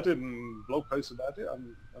webinar about it and blog posts about it.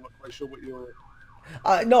 I'm not quite sure what you're...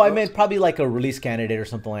 No, I meant probably like a release candidate or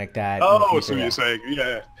something like that. Oh, so you're saying,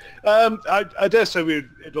 yeah. I dare say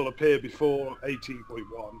it'll appear before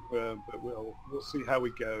 18.1, but we'll see how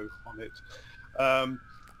we go on it.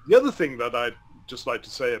 The other thing that I'd just like to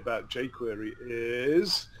say about jQuery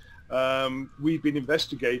is we've been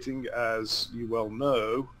investigating, as you well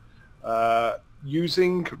know,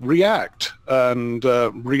 using React, and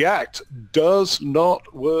React does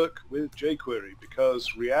not work with jQuery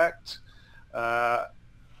because React,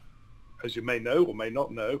 as you may know or may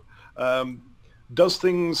not know, does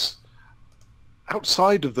things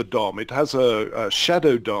outside of the DOM. It has a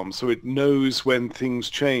shadow DOM, so it knows when things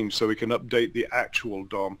change, so it can update the actual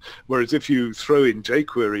DOM. Whereas if you throw in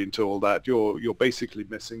jQuery into all that, you're basically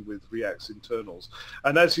messing with React's internals.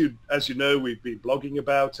 And as you know, we've been blogging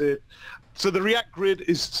about it. So the React Grid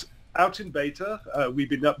is out in beta. We've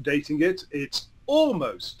been updating it. It's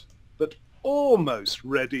almost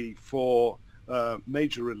ready for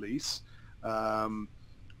major release.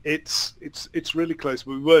 It's really close,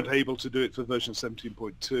 but we weren't able to do it for version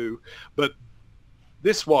 17.2. But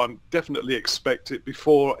this one, definitely expect it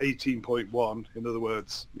before 18.1. In other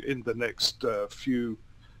words, in the next 2-3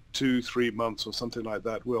 months or something like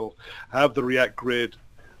that, we'll have the React Grid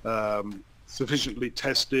sufficiently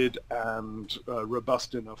tested and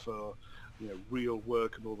robust enough for real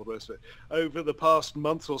work and all the rest of it. Over the past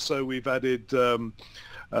month or so, we've added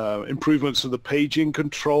improvements to the paging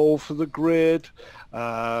control for the grid.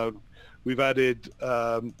 We've added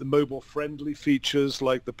the mobile-friendly features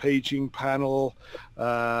like the paging panel,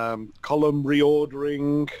 column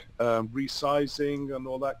reordering, resizing, and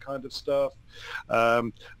all that kind of stuff.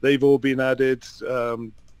 They've all been added.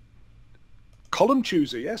 Column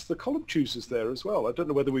chooser, yes, the column chooser's there as well. I don't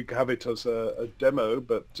know whether we have it as a demo,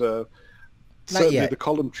 but certainly yet. The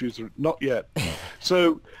column chooser, not yet.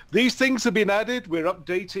 So these things have been added. We're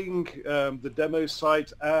updating the demo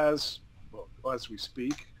site as we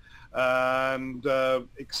speak. And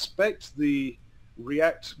expect the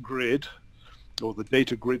React grid, or the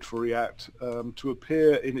data grid for React, to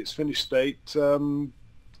appear in its finished state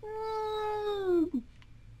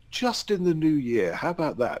just in the new year. How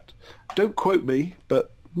about that? Don't quote me,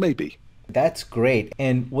 but maybe. That's great.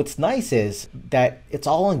 And what's nice is that it's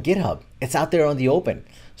all on GitHub. It's out there on the open.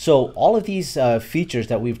 So all of these features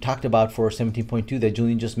that we've talked about for 17.2 that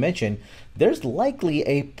Julian just mentioned, there's likely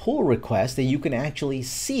a pull request that you can actually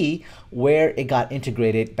see where it got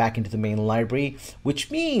integrated back into the main library,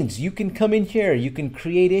 which means you can come in here, you can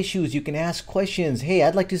create issues, you can ask questions. Hey,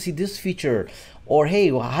 I'd like to see this feature. Or, hey,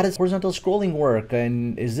 how does horizontal scrolling work?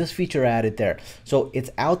 And is this feature added there? So it's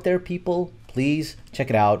out there, people. Please check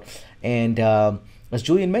it out. And as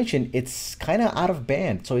Julian mentioned, it's kind of out of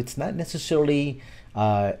band. So it's not necessarily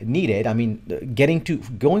needed. I mean,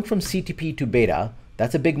 going from CTP to beta,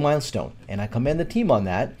 that's a big milestone, and I commend the team on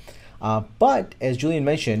that. But as Julian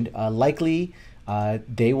mentioned, likely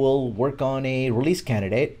they will work on a release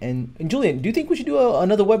candidate. And Julian, do you think we should do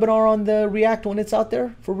another webinar on the React when it's out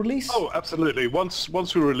there for release? Oh, absolutely. Once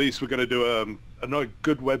we release, we're going to do another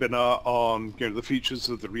good webinar on the features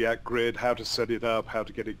of the React grid, how to set it up, how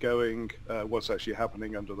to get it going, what's actually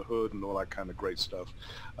happening under the hood, and all that kind of great stuff.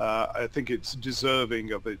 I think it's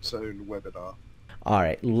deserving of its own webinar. All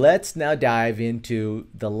right, let's now dive into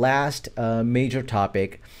the last major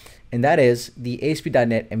topic, and that is the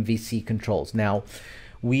ASP.NET MVC controls. Now,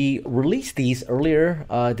 we released these earlier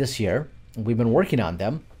this year. We've been working on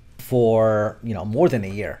them for more than a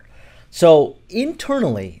year. So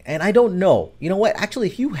internally, and I don't know, you know what? Actually,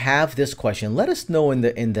 if you have this question, let us know in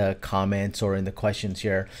the comments or in the questions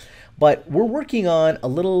here. But we're working on a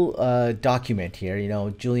little document here.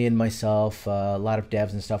 Julian, myself, a lot of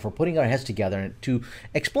devs and stuff. We're putting our heads together to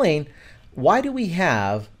explain why do we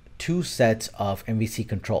have two sets of MVC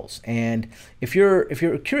controls. And if you're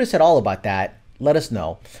curious at all about that, let us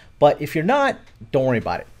know. But if you're not, don't worry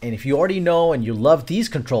about it. And if you already know and you love these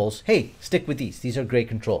controls, hey, stick with these. These are great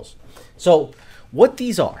controls. So what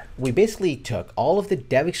these are, we basically took all of the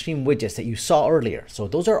DevExtreme widgets that you saw earlier. So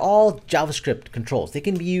those are all JavaScript controls. They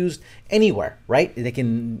can be used anywhere, right? They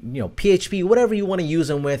can, PHP, whatever you want to use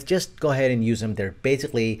them with, just go ahead and use them. They're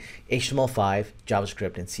basically HTML5,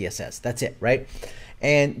 JavaScript, and CSS. That's it, right?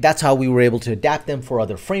 And that's how we were able to adapt them for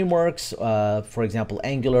other frameworks, for example,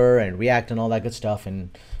 Angular and React and all that good stuff. And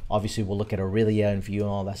obviously, we'll look at Aurelia and Vue and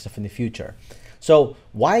all that stuff in the future. So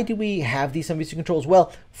why do we have these MVC controls?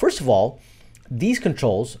 Well, first of all, these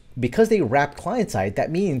controls, because they wrap client-side, that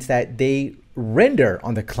means that they render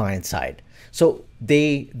on the client side. So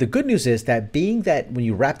the good news is that being that when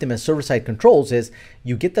you wrap them as server-side controls is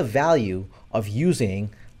you get the value of using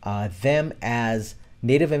them as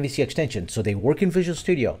native MVC extensions. So they work in Visual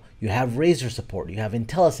Studio. You have Razor support. You have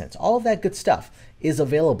IntelliSense. All of that good stuff is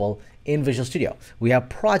available in Visual Studio. We have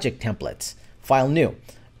project templates, file new.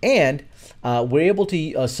 And we're able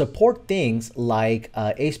to support things like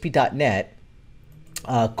ASP.NET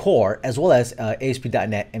Core as well as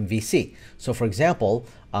ASP.NET MVC. So for example,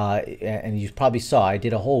 and you probably saw, I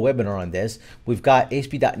did a whole webinar on this. We've got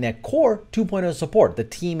ASP.NET Core 2.0 support. The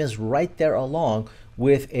team is right there along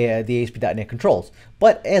with the ASP.NET controls.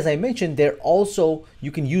 But as I mentioned, they're also, you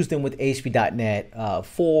can use them with ASP.NET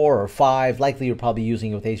 4 or 5. Likely you're probably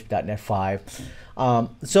using it with ASP.NET 5.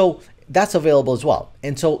 So that's available as well.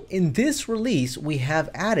 And so in this release, we have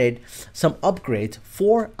added some upgrades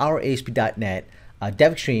for our ASP.NET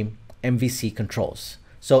DevExtreme MVC controls.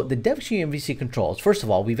 So the DevExtreme MVC controls, first of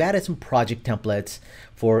all, we've added some project templates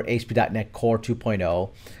for ASP.NET Core 2.0,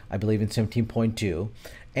 I believe in 17.2.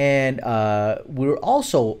 And we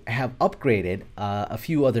also have upgraded a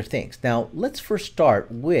few other things. Now, let's first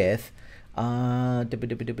start with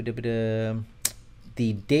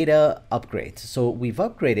the data upgrades. So we've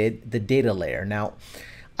upgraded the data layer. Now,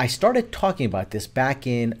 I started talking about this back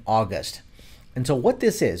in August. And so what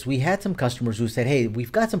this is, we had some customers who said, hey,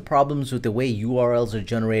 we've got some problems with the way URLs are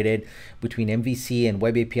generated between MVC and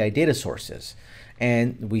Web API data sources.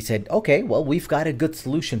 And we said, okay, well, we've got a good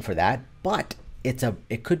solution for that, but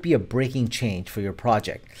it could be a breaking change for your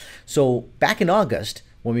project. So back in August,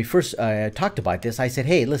 when we first talked about this, I said,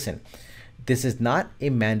 hey, listen, this is not a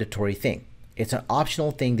mandatory thing. It's an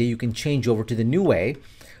optional thing that you can change over to the new way.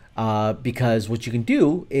 Because what you can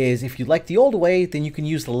do is, if you like the old way, then you can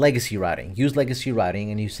use the legacy routing. Use legacy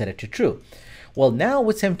routing and you set it to true. Well, now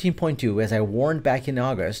with 17.2, as I warned back in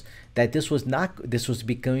August, that this was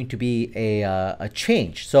going to be a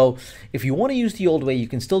change. So if you want to use the old way, you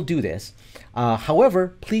can still do this.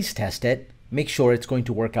 However, please test it. Make sure it's going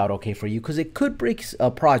to work out okay for you, because it could break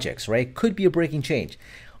projects, right? It could be a breaking change.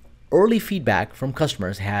 Early feedback from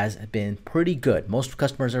customers has been pretty good. Most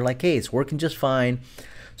customers are like, hey, it's working just fine.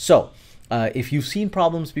 So if you've seen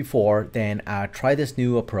problems before, then try this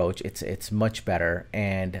new approach. It's much better,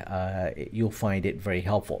 and you'll find it very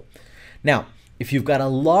helpful. Now, if you've got a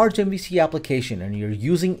large MVC application and you're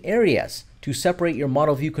using areas to separate your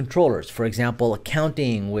model view controllers, for example,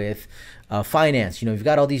 accounting with finance, you've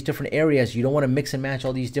got all these different areas. You don't want to mix and match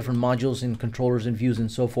all these different modules and controllers and views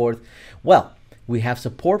and so forth. Well, we have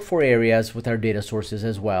support for areas with our data sources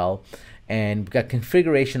as well. And we've got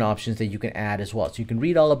configuration options that you can add as well. So you can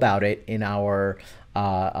read all about it in our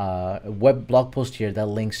web blog post here that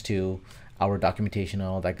links to our documentation and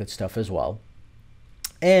all that good stuff as well.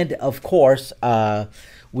 And of course,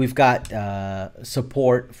 we've got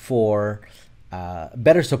support for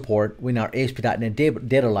better support in our ASP.NET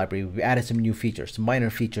data library. We've added some new features, some minor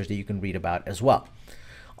features that you can read about as well.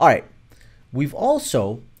 All right, we've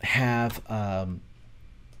also have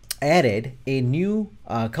added a new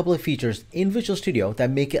couple of features in Visual Studio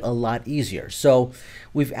that make it a lot easier. So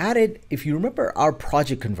we've added, if you remember our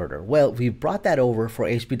project converter, well, we've brought that over for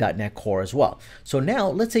ASP.NET Core as well. So now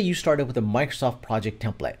let's say you started with a Microsoft project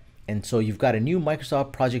template. And so you've got a new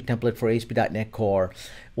Microsoft project template for ASP.NET Core.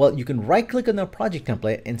 Well, you can right click on the project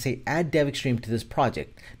template and say add DevExtreme to this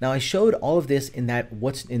project. Now I showed all of this in that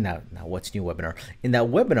what's new webinar, in that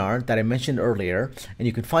webinar that I mentioned earlier, and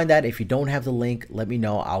you can find that. If you don't have the link, let me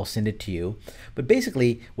know, I'll send it to you. But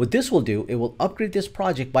basically what this will do, it will upgrade this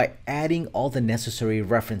project by adding all the necessary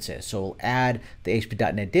references. So we'll add the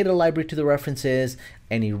ASP.NET data library to the references,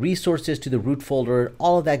 any resources to the root folder,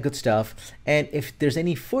 all of that good stuff. And if there's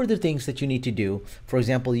any further things that you need to do, for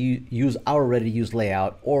example, you use our ready-to-use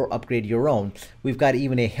layout or upgrade your own, we've got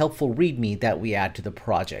even a helpful README that we add to the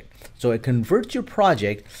project. So it converts your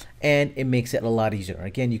project and it makes it a lot easier.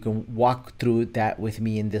 Again, you can walk through that with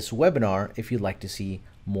me in this webinar if you'd like to see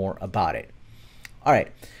more about it. All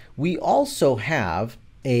right, we also have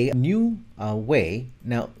a new way.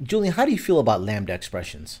 Now, Julian, how do you feel about Lambda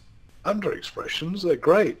expressions? Under expressions, they're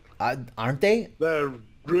great. Aren't they? They're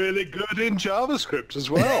really good in JavaScript as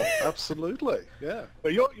well. Absolutely, yeah.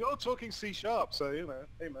 But you're talking C#, so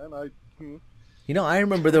hey man, I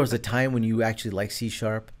remember there was a time when you actually liked C#.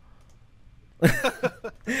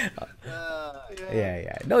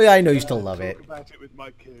 Yeah. No, yeah, I know you still love it. Talk about it with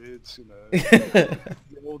my kids, the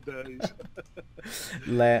old days.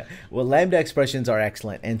 Well, Lambda expressions are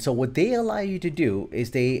excellent, and so what they allow you to do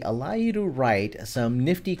is they allow you to write some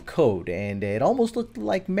nifty code, and it almost looked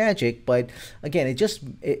like magic, but again,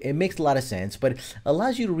 it makes a lot of sense. But it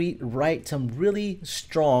allows you to write some really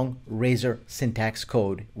strong Razor syntax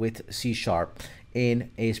code with C#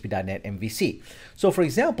 in ASP.NET MVC. So, for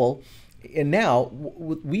example. And now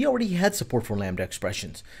we already had support for Lambda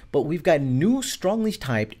expressions, but we've got new strongly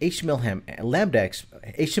typed HTML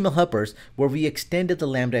helpers where we extended the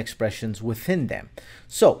Lambda expressions within them.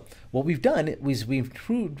 So what we've done is we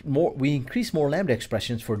increased more Lambda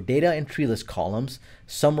expressions for data and treeless columns,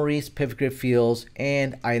 summaries, pivot grid fields,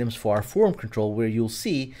 and items for our form control, where you'll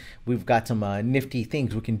see we've got some nifty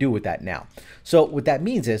things we can do with that now. So what that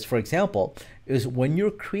means is, for example, is when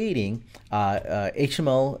you're creating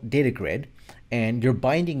HTML data grid and you're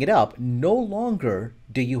binding it up, no longer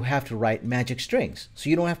do you have to write magic strings. So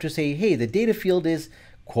you don't have to say, hey, the data field is,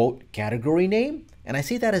 quote, category name. And I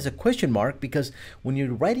say that as a question mark because when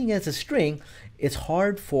you're writing as a string, it's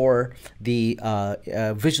hard for the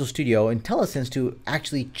Visual Studio IntelliSense to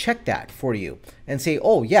actually check that for you and say,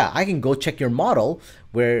 oh yeah, I can go check your model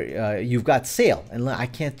where you've got sale, and I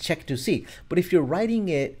can't check to see. But if you're writing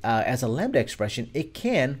it as a Lambda expression, it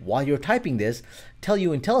can, while you're typing this, tell you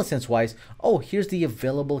IntelliSense-wise, oh, here's the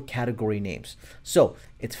available category names. So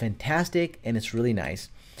it's fantastic and it's really nice.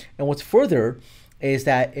 And what's further, is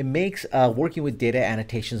that it makes working with data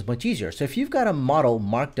annotations much easier. So if you've got a model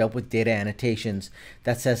marked up with data annotations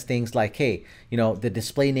that says things like, hey, the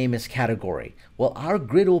display name is category, well, our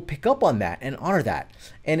grid will pick up on that and honor that.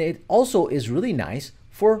 And it also is really nice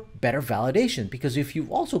for better validation, because if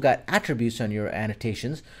you've also got attributes on your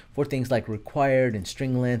annotations for things like required and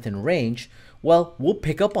string length and range, well, we'll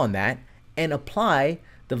pick up on that and apply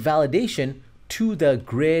the validation to the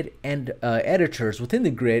grid and editors within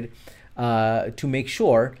the grid to make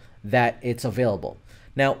sure that it's available.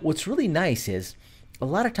 Now, what's really nice is a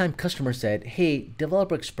lot of time customers said, hey,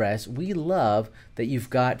 DevExpress, we love that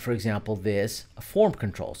you've got, for example, this form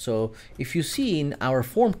control. So if you've seen our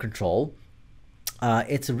form control,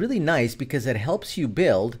 it's really nice because it helps you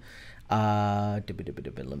build, let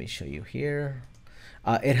me show you here.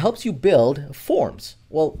 It helps you build forms.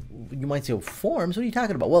 Well, you might say, forms? What are you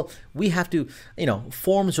talking about? Well, we have to,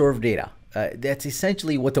 forms or data. That's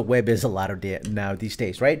essentially what the web is a lot of now these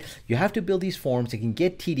days, right? You have to build these forms. It can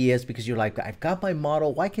get tedious because you're like, I've got my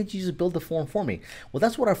model. Why can't you just build the form for me? Well,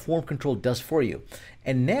 that's what our form control does for you.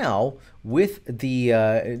 And now with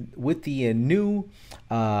the new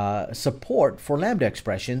support for Lambda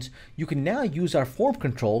expressions, you can now use our form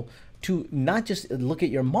control to not just look at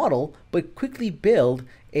your model, but quickly build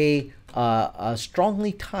a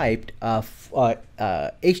strongly typed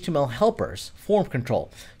HTML helpers form control.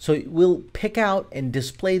 So we'll pick out and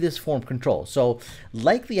display this form control. So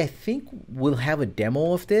likely, I think we'll have a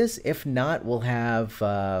demo of this. If not, we'll have,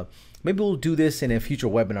 maybe we'll do this in a future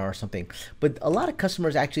webinar or something. But a lot of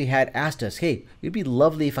customers actually had asked us, hey, it'd be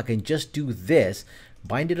lovely if I can just do this,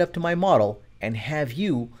 bind it up to my model, and have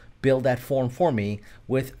you build that form for me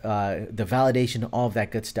with the validation, all of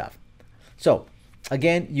that good stuff. So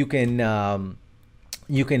again, you can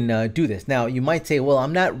do this. Now you might say, well,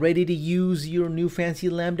 I'm not ready to use your new fancy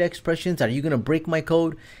Lambda expressions. Are you going to break my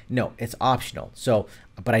code? No, it's optional. So,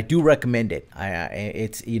 but I do recommend it.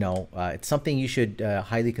 It's it's something you should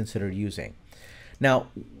highly consider using. Now,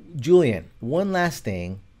 Julian, one last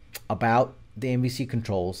thing about the MVC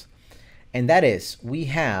controls, and that is we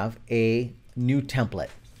have a new template.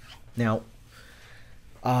 Now,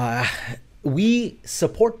 we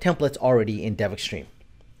support templates already in DevExtreme.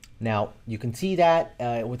 Now, you can see that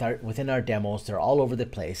within our demos, they're all over the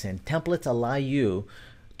place, and templates allow you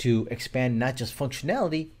to expand not just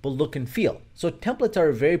functionality, but look and feel. So templates are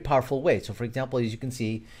a very powerful way. So for example, as you can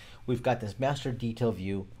see, we've got this master detail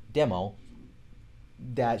view demo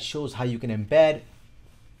that shows how you can embed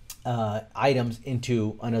items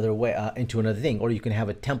into another way, into another thing, or you can have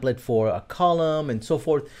a template for a column and so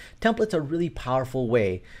forth. Templates are a really powerful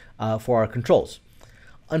way for our controls.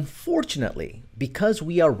 Unfortunately, because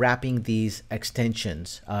we are wrapping these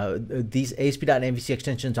extensions, these ASP.MVC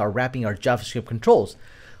extensions are wrapping our JavaScript controls,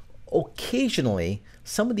 occasionally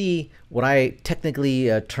some of the what I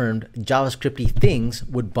technically termed JavaScripty things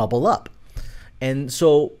would bubble up. And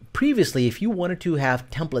so previously, if you wanted to have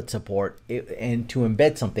template support and to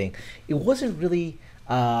embed something, it wasn't really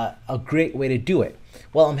a great way to do it.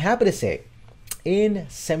 Well, I'm happy to say in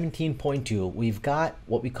 17.2, we've got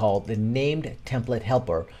what we call the named template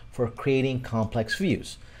helper for creating complex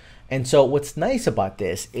views. And so what's nice about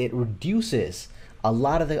this, it reduces a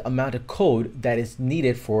lot of the amount of code that is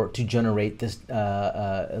needed to generate this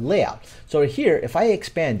layout. So here, if I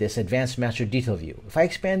expand this advanced master detail view, if I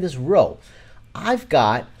expand this row, I've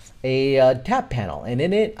got a tab panel, and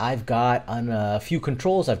in it I've got a few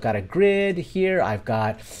controls. I've got a grid here, I've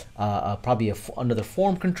got probably another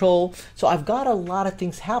form control. So I've got a lot of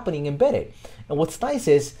things happening embedded. And what's nice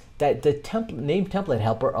is that the name template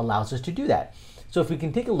helper allows us to do that. So if we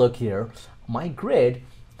can take a look here, my grid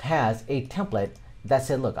has a template that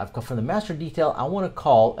said, look, I've got from the master detail, I want to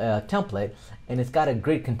call a template, and it's got a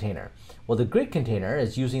grid container. Well, the grid container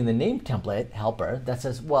is using the name template helper that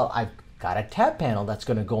says, well, I've got a tab panel that's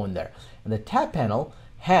going to go in there. And the tab panel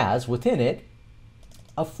has within it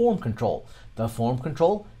a form control. The form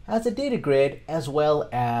control has a data grid as well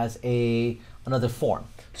as another form.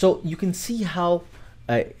 So you can see how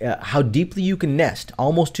deeply you can nest,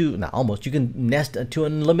 you can nest to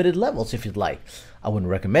unlimited levels if you'd like. I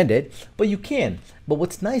wouldn't recommend it, but you can. But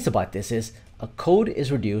what's nice about this is code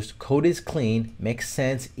is reduced, code is clean, makes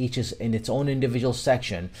sense, each is in its own individual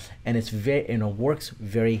section, and it's works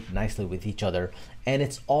very nicely with each other, and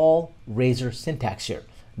it's all Razor syntax here.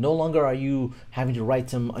 No longer are you having to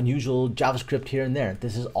write some unusual JavaScript here and there.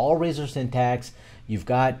 This is all Razor syntax. You've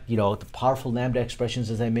got the powerful Lambda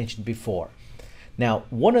expressions as I mentioned before. Now,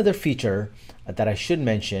 one other feature that I should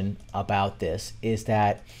mention about this is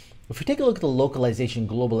that if we take a look at the localization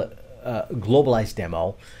globalized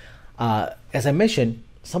demo, as I mentioned,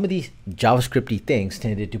 some of these JavaScripty things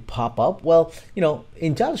tended to pop up. Well,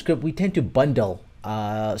 in JavaScript, we tend to bundle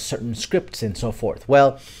certain scripts and so forth.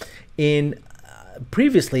 Well, in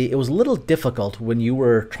previously, it was a little difficult when you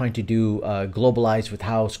were trying to do globalize with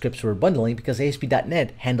how scripts were bundling, because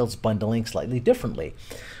ASP.NET handles bundling slightly differently.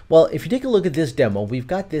 Well, if you take a look at this demo, we've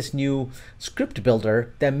got this new script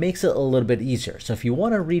builder that makes it a little bit easier. So if you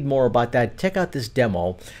want to read more about that, check out this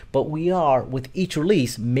demo. But we are, with each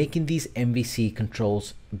release, making these MVC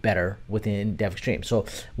controls better within DevExtreme. So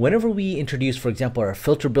whenever we introduce, for example, our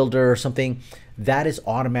filter builder or something, that is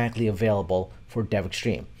automatically available for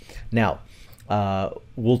DevExtreme. Now,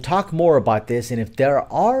 we'll talk more about this, and if there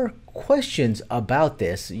are questions about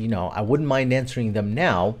this, I wouldn't mind answering them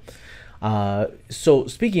now. So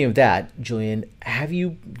speaking of that, Julian, have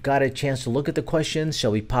you got a chance to look at the questions?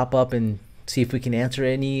 Shall we pop up and see if we can answer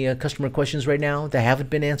any customer questions right now that haven't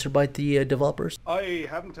been answered by the developers? I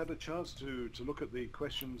haven't had a chance to look at the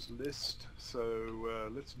questions list, so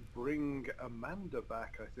let's bring Amanda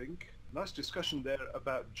back, I think. Nice discussion there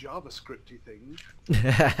about JavaScripty things.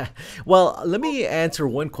 Well, let me answer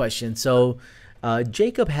one question. So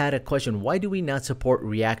Jacob had a question. Why do we not support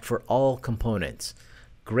React for all components?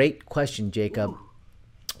 Great question, Jacob. Ooh.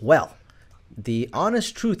 Well, the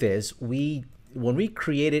honest truth is when we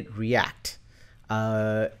created React,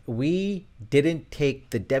 we didn't take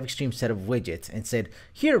the DevExtreme set of widgets and said,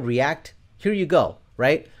 here, React, here you go,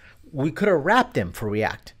 right? We could have wrapped them for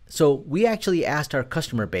React. So we actually asked our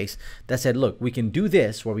customer base that said, look, we can do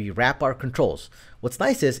this where we wrap our controls. What's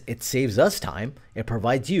nice is it saves us time. It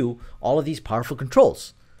provides you all of these powerful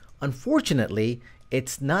controls. Unfortunately,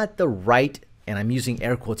 it's not the right, and I'm using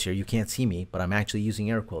air quotes here. You can't see me, but I'm actually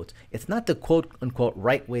using air quotes. It's not the quote unquote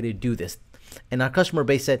right way to do this. And our customer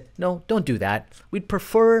base said, no, don't do that. We'd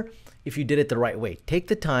prefer if you did it the right way. Take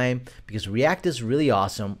the time, because React is really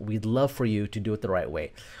awesome. We'd love for you to do it the right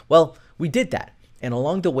way. Well, we did that. And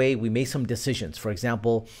along the way, we made some decisions. For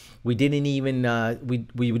example, we didn't even,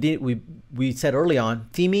 we said early on,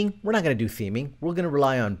 theming, we're not going to do theming. We're going to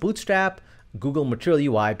rely on Bootstrap, Google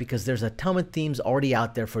Material UI, because there's a ton of themes already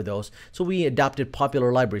out there for those. So we adopted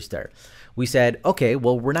popular libraries there. We said, okay,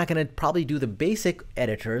 well, we're not going to probably do the basic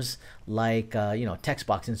editors like, text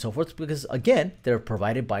box and so forth, because again, they're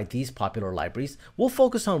provided by these popular libraries. We'll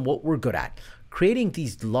focus on what we're good at. Creating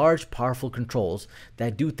these large, powerful controls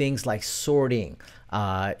that do things like sorting.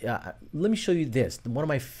 Let me show you this. One of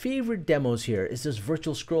my favorite demos here is this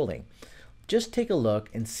virtual scrolling. Just take a look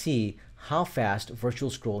and see how fast virtual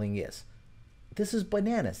scrolling is. This is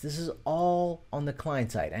bananas. This is all on the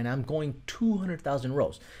client side, and I'm going 200,000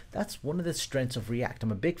 rows. That's one of the strengths of React.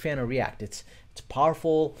 I'm a big fan of React. It's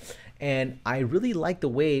powerful, and I really like the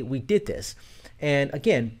way we did this. And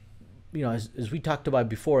again, as we talked about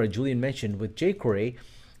before, Julian mentioned with jQuery,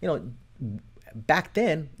 back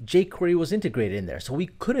then jQuery was integrated in there, so we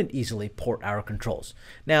couldn't easily port our controls.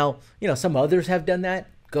 Now, some others have done that.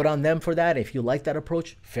 Good on them for that. If you like that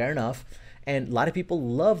approach, fair enough. And a lot of people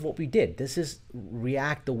love what we did. This is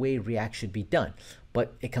React the way React should be done,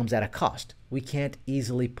 but it comes at a cost. We can't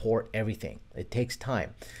easily port everything. It takes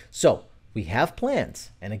time. So we have plans,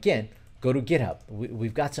 and again, go to GitHub.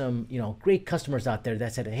 We've got some, great customers out there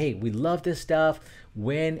that said, hey, we love this stuff.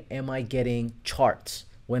 When am I getting charts?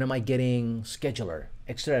 When am I getting scheduler,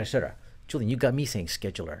 et cetera, et cetera? Julian, you got me saying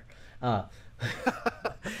scheduler.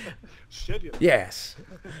 Schedule. Yes.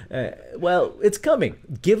 Well, it's coming.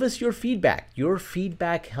 Give us your feedback. Your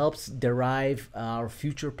feedback helps derive our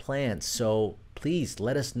future plans. So please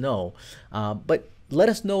let us know. But let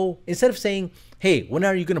us know, instead of saying, hey, when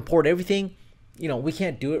are you going to port everything? We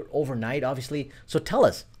can't do it overnight, obviously. So tell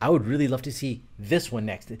us. I would really love to see this one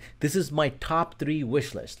next. This is my top 3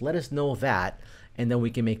 wish list. Let us know that, and then we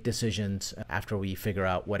can make decisions after we figure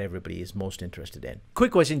out what everybody is most interested in.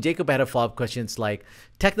 Quick question. Jacob had a follow-up questions like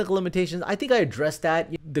technical limitations. I think I addressed that.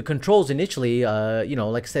 The controls initially,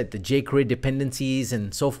 like I said, the jQuery dependencies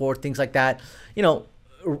and so forth, things like that.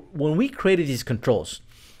 When we created these controls,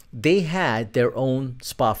 they had their own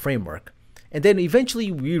SPA framework. And then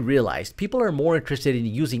eventually we realized people are more interested in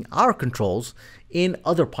using our controls in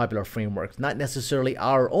other popular frameworks, not necessarily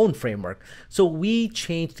our own framework. So we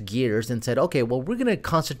changed gears and said, okay, well, we're going to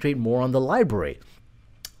concentrate more on the library.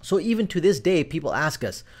 So even to this day, people ask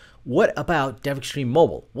us, what about DevExtreme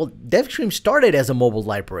Mobile? Well, DevExtreme started as a mobile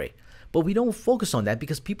library, but we don't focus on that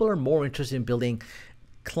because people are more interested in building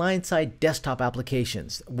client-side desktop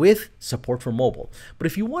applications with support for mobile. But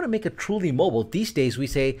if you want to make it truly mobile, these days we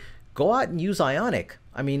say, go out and use Ionic.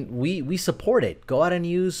 I mean, we support it. Go out and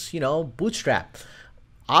use, Bootstrap.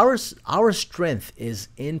 our strength is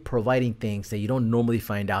in providing things that you don't normally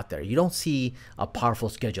find out there. You don't see a powerful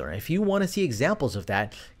scheduler. If you want to see examples of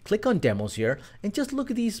that, click on demos here and just look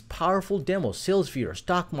at these powerful demos. Sales Viewer,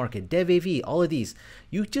 Stock Market, DevAV, all of these.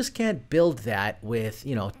 You just can't build that with,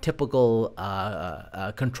 you know, typical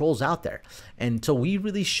controls out there. And so we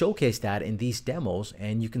really showcase that in these demos,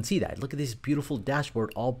 and you can see that. Look at this beautiful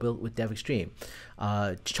dashboard, all built with DevExtreme.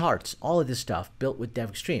 Charts, all of this stuff built with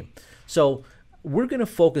DevExtreme. So we're going to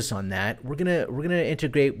focus on that. We're going to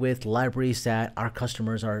integrate with libraries that our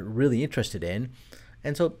customers are really interested in.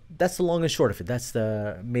 And so that's the long and short of it. That's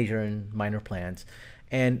the major and minor plans.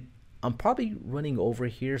 And I'm probably running over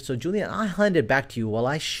here. So Julian, I'll hand it back to you while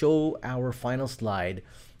I show our final slide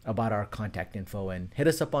about our contact info, and hit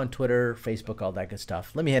us up on Twitter, Facebook, all that good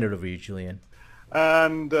stuff. Let me hand it over to you, Julian.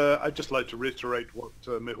 And I'd just like to reiterate what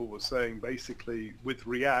Mehul was saying. Basically, with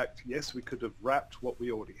React, yes, we could have wrapped what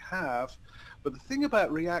we already have, but the thing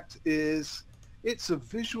about React is it's a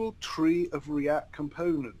visual tree of React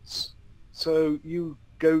components. So you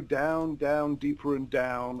go down, down, deeper and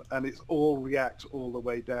down, and it's all React all the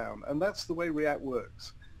way down. And that's the way React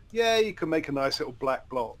works. Yeah, you can make a nice little black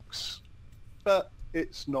blocks, but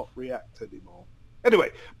it's not React anymore.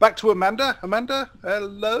 Anyway, back to Amanda. Amanda,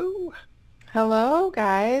 hello. Hello,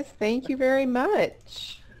 guys. Thank you very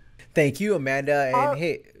much. Thank you, Amanda. And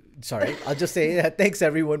hey, sorry, I'll just say that thanks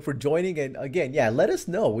everyone for joining. And again, yeah, let us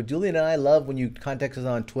know. Julian and I love when you contact us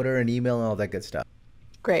on Twitter and email and all that good stuff.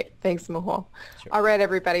 Great. Thanks, Mehul. Sure. All right,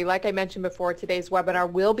 everybody. Like I mentioned before, today's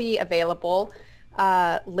webinar will be available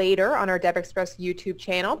later on our DevExpress YouTube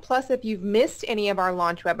channel. Plus, if you've missed any of our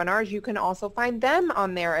launch webinars, you can also find them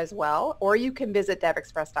on there as well. Or you can visit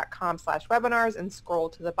devexpress.com/webinars and scroll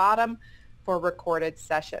to the bottom for recorded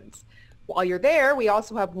sessions. While you're there, we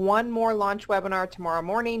also have one more launch webinar tomorrow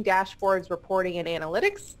morning, Dashboards, Reporting, and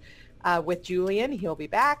Analytics with Julian. He'll be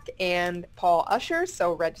back, and Paul Usher,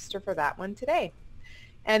 so register for that one today.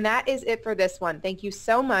 And that is it for this one. Thank you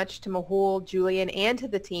so much to Mehul, Julian, and to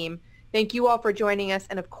the team. Thank you all for joining us.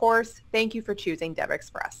 And of course, thank you for choosing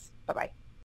DevExpress. Bye-bye.